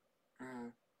me.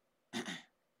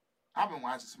 I've been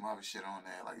watching some other shit on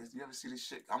there. Like, you ever see this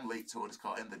shit? I'm late to it. It's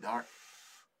called In the Dark.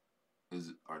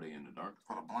 Are they in the dark? It's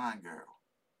called A Blind Girl.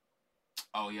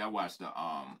 Oh yeah, I watched the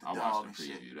preview.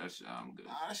 Shit. That shit, I'm good.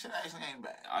 Nah, that shit actually ain't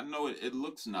bad. I know it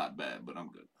looks not bad, but I'm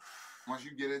good. Once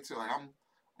you get into it, like I'm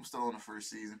still on the first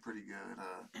season, pretty good.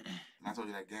 And I told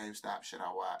you that GameStop shit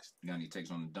I watched. You got any takes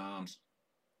on the Doms?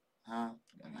 Huh?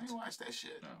 I ain't watched that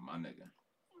shit. My nigga.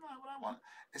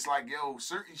 It's like, yo,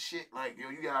 certain shit, like, yo,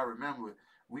 you gotta remember,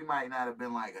 we might not have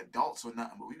been like adults or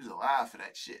nothing, but we was alive for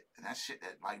that shit. And that shit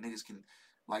that like niggas can,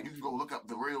 like, you can go look up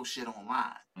the real shit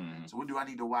online. Mm-hmm. So what do I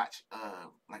need to watch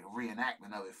like a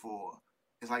reenactment of it for?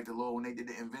 It's like the little when they did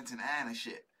the Inventing Anna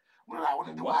shit. What did I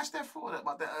want to watch that for?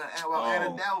 About the Anna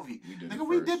Delvey. Nigga,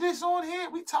 we did this on here.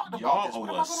 We talked about this. What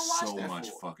am I gonna watch so that much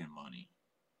for? fucking money.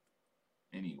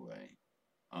 Anyway.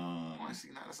 See,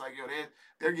 now it's like, yo,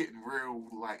 they're getting real,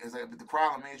 like, it's like, but the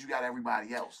problem is you got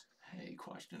everybody else. Hey,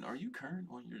 question. Are you current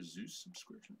on your Zeus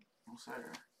subscription? No, sir.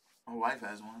 My wife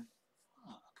has one.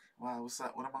 Fuck. Wow, what's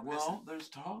up? What am I missing? Well, there's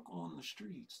talk on the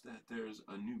streets that there's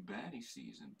a new baddie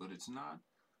season, but it's not.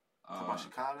 Talk about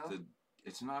Chicago?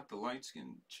 It's not the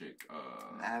light-skinned chick,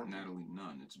 Natalie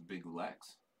Nunn. It's Big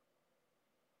Lex.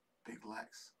 Big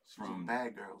Lex. She was from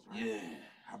Bad Girls, right? Yeah.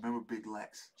 I remember Big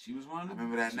Lex. She was one of the. I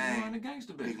remember that name. She was one of the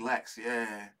gangster bitches. Big Lex,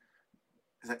 yeah.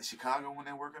 Is that the Chicago one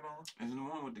they're working on? It's the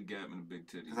one with the gap and the big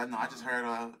titties. Because I know, I just heard,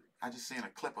 I just seen a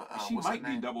clip of. She might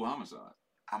be Double Homicide.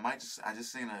 I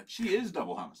just seen a. She is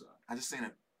Double Homicide. I just seen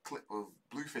a clip of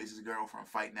Blueface's girlfriend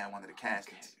fighting at one of the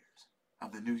caskets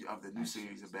of the new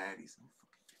series of baddies.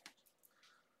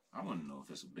 I want to know if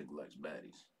it's a Big Lex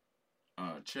baddies.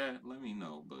 Chat, let me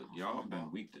know. But y'all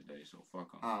been weak today, so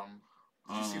fuck them.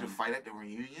 Did you see the fight at the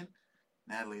reunion?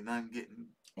 Natalie Nunn getting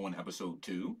on episode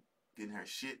 2, getting her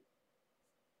shit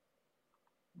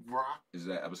rocked. Is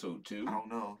that episode 2? I don't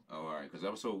know. Oh, all right, because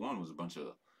episode 1 was a bunch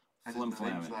of flim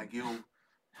flam. flamming. Like, yo,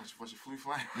 bunch of flim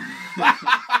flam.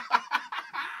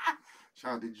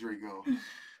 Shout out to Draco.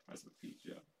 That's the peach,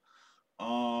 yeah.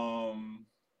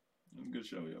 Good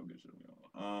show, y'all. Good show,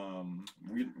 y'all.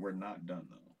 We're not done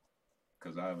though,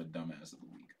 because I have a dumbass of the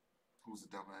week. Who's the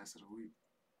dumbass of the week?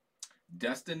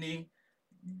 Destiny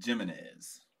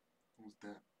Jimenez. Who's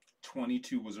that?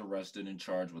 22 was arrested and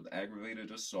charged with aggravated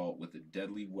assault with a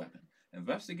deadly weapon.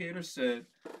 Investigators said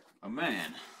a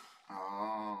man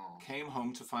came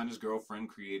home to find his girlfriend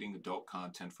creating adult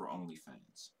content for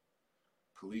OnlyFans.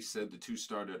 Police said the two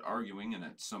started arguing, and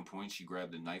at some point she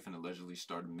grabbed a knife and allegedly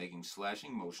started making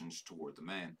slashing motions toward the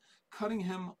man, cutting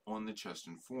him on the chest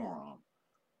and forearm.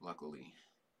 Luckily,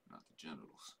 not the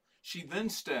genitals. She then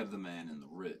stabbed the man in the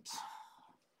ribs.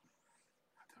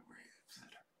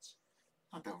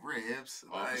 Not the ribs.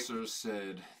 Officers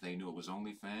said they knew it was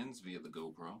OnlyFans via the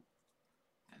GoPro,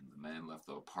 and the man left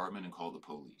the apartment and called the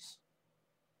police.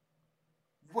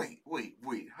 Wait.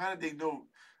 How did they know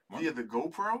via the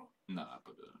GoPro? Nah,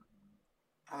 but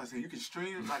I was saying you can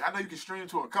stream. Like, I know you can stream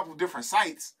to a couple different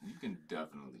sites. You can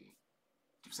definitely.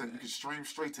 You said you can stream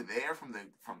straight to there from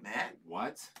that.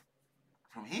 What?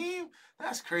 From him?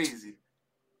 That's crazy.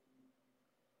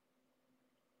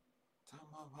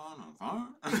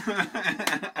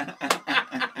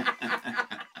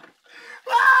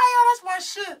 That's my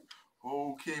shit.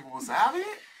 Oh, Kim Wasabi.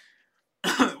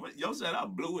 Yo said I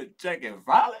blew it checking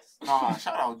violence. Nah,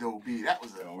 shout out Doe B. That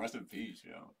was Yo, rest in peace,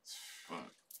 yo.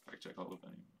 Fuck. Fact check Hall of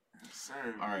Fame. Yes,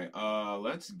 sir. All right,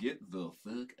 let's get the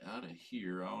fuck out of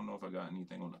here. I don't know if I got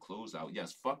anything on the closeout.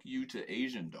 Yes, fuck you to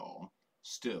Asian Doll.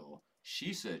 Still,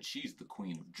 she said she's the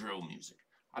queen of drill music.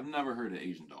 I've never heard an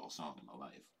Asian Doll song in my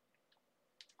life.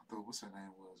 I thought what's her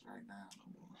name was right now.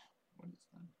 What is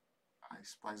that? Ice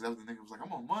Spice. That was the nigga was like, I'm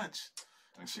gonna munch.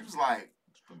 And she was like,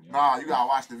 nah, you gotta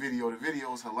watch the video. The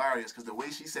video is hilarious because the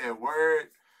way she said word,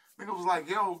 nigga was like,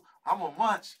 yo, I'm gonna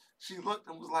munch. She looked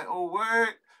and was like, oh,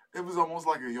 word. It was almost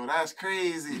like, yo, that's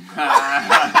crazy.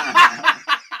 I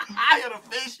had a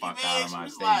face she made. She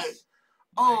was like,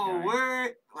 oh,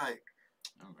 word. Like,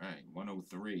 all right,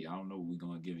 103. I don't know what we're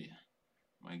gonna give you.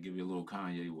 Might give you a little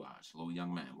Kanye watch, a little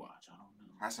Young Man watch. I don't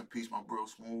know. Rest in peace, my bro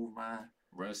Smooth, man.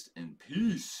 Rest in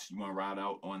peace. You wanna ride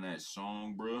out on that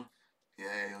song, bro?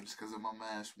 Yeah, just because of my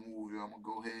man Smooth, yo, I'm gonna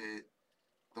go ahead,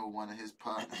 throw one of his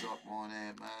partners up on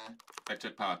there, man. Fact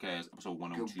Check Podcast, episode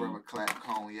 102. Good brother Clap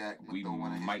Cognac. We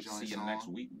might see you next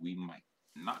week. We might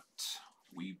not.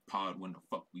 We pod when the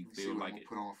fuck we feel like it.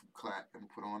 Put on from Clap and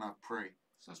put on I Pray.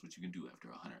 So that's what you can do after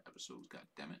 100 episodes. God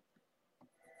damn it.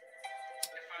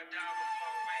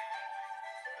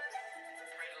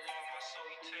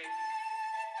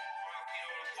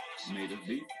 Made a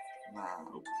beat? Nah.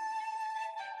 Nope.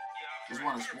 Just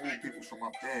want to Smooth people from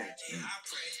up there. Mm.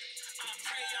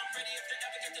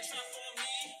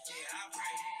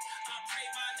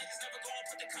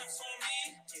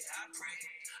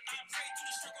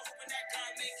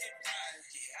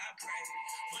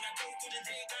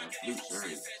 That flute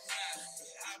serious.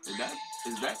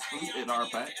 Is that flute in our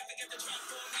pack?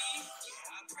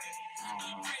 I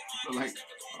don't know. I feel like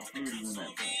our flute is in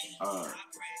that pack.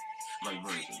 Right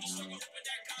version, you know?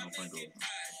 No Franco.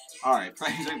 All right,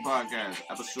 Fact Check Podcast,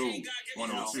 episode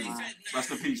 102.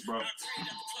 Rest in peace, bro.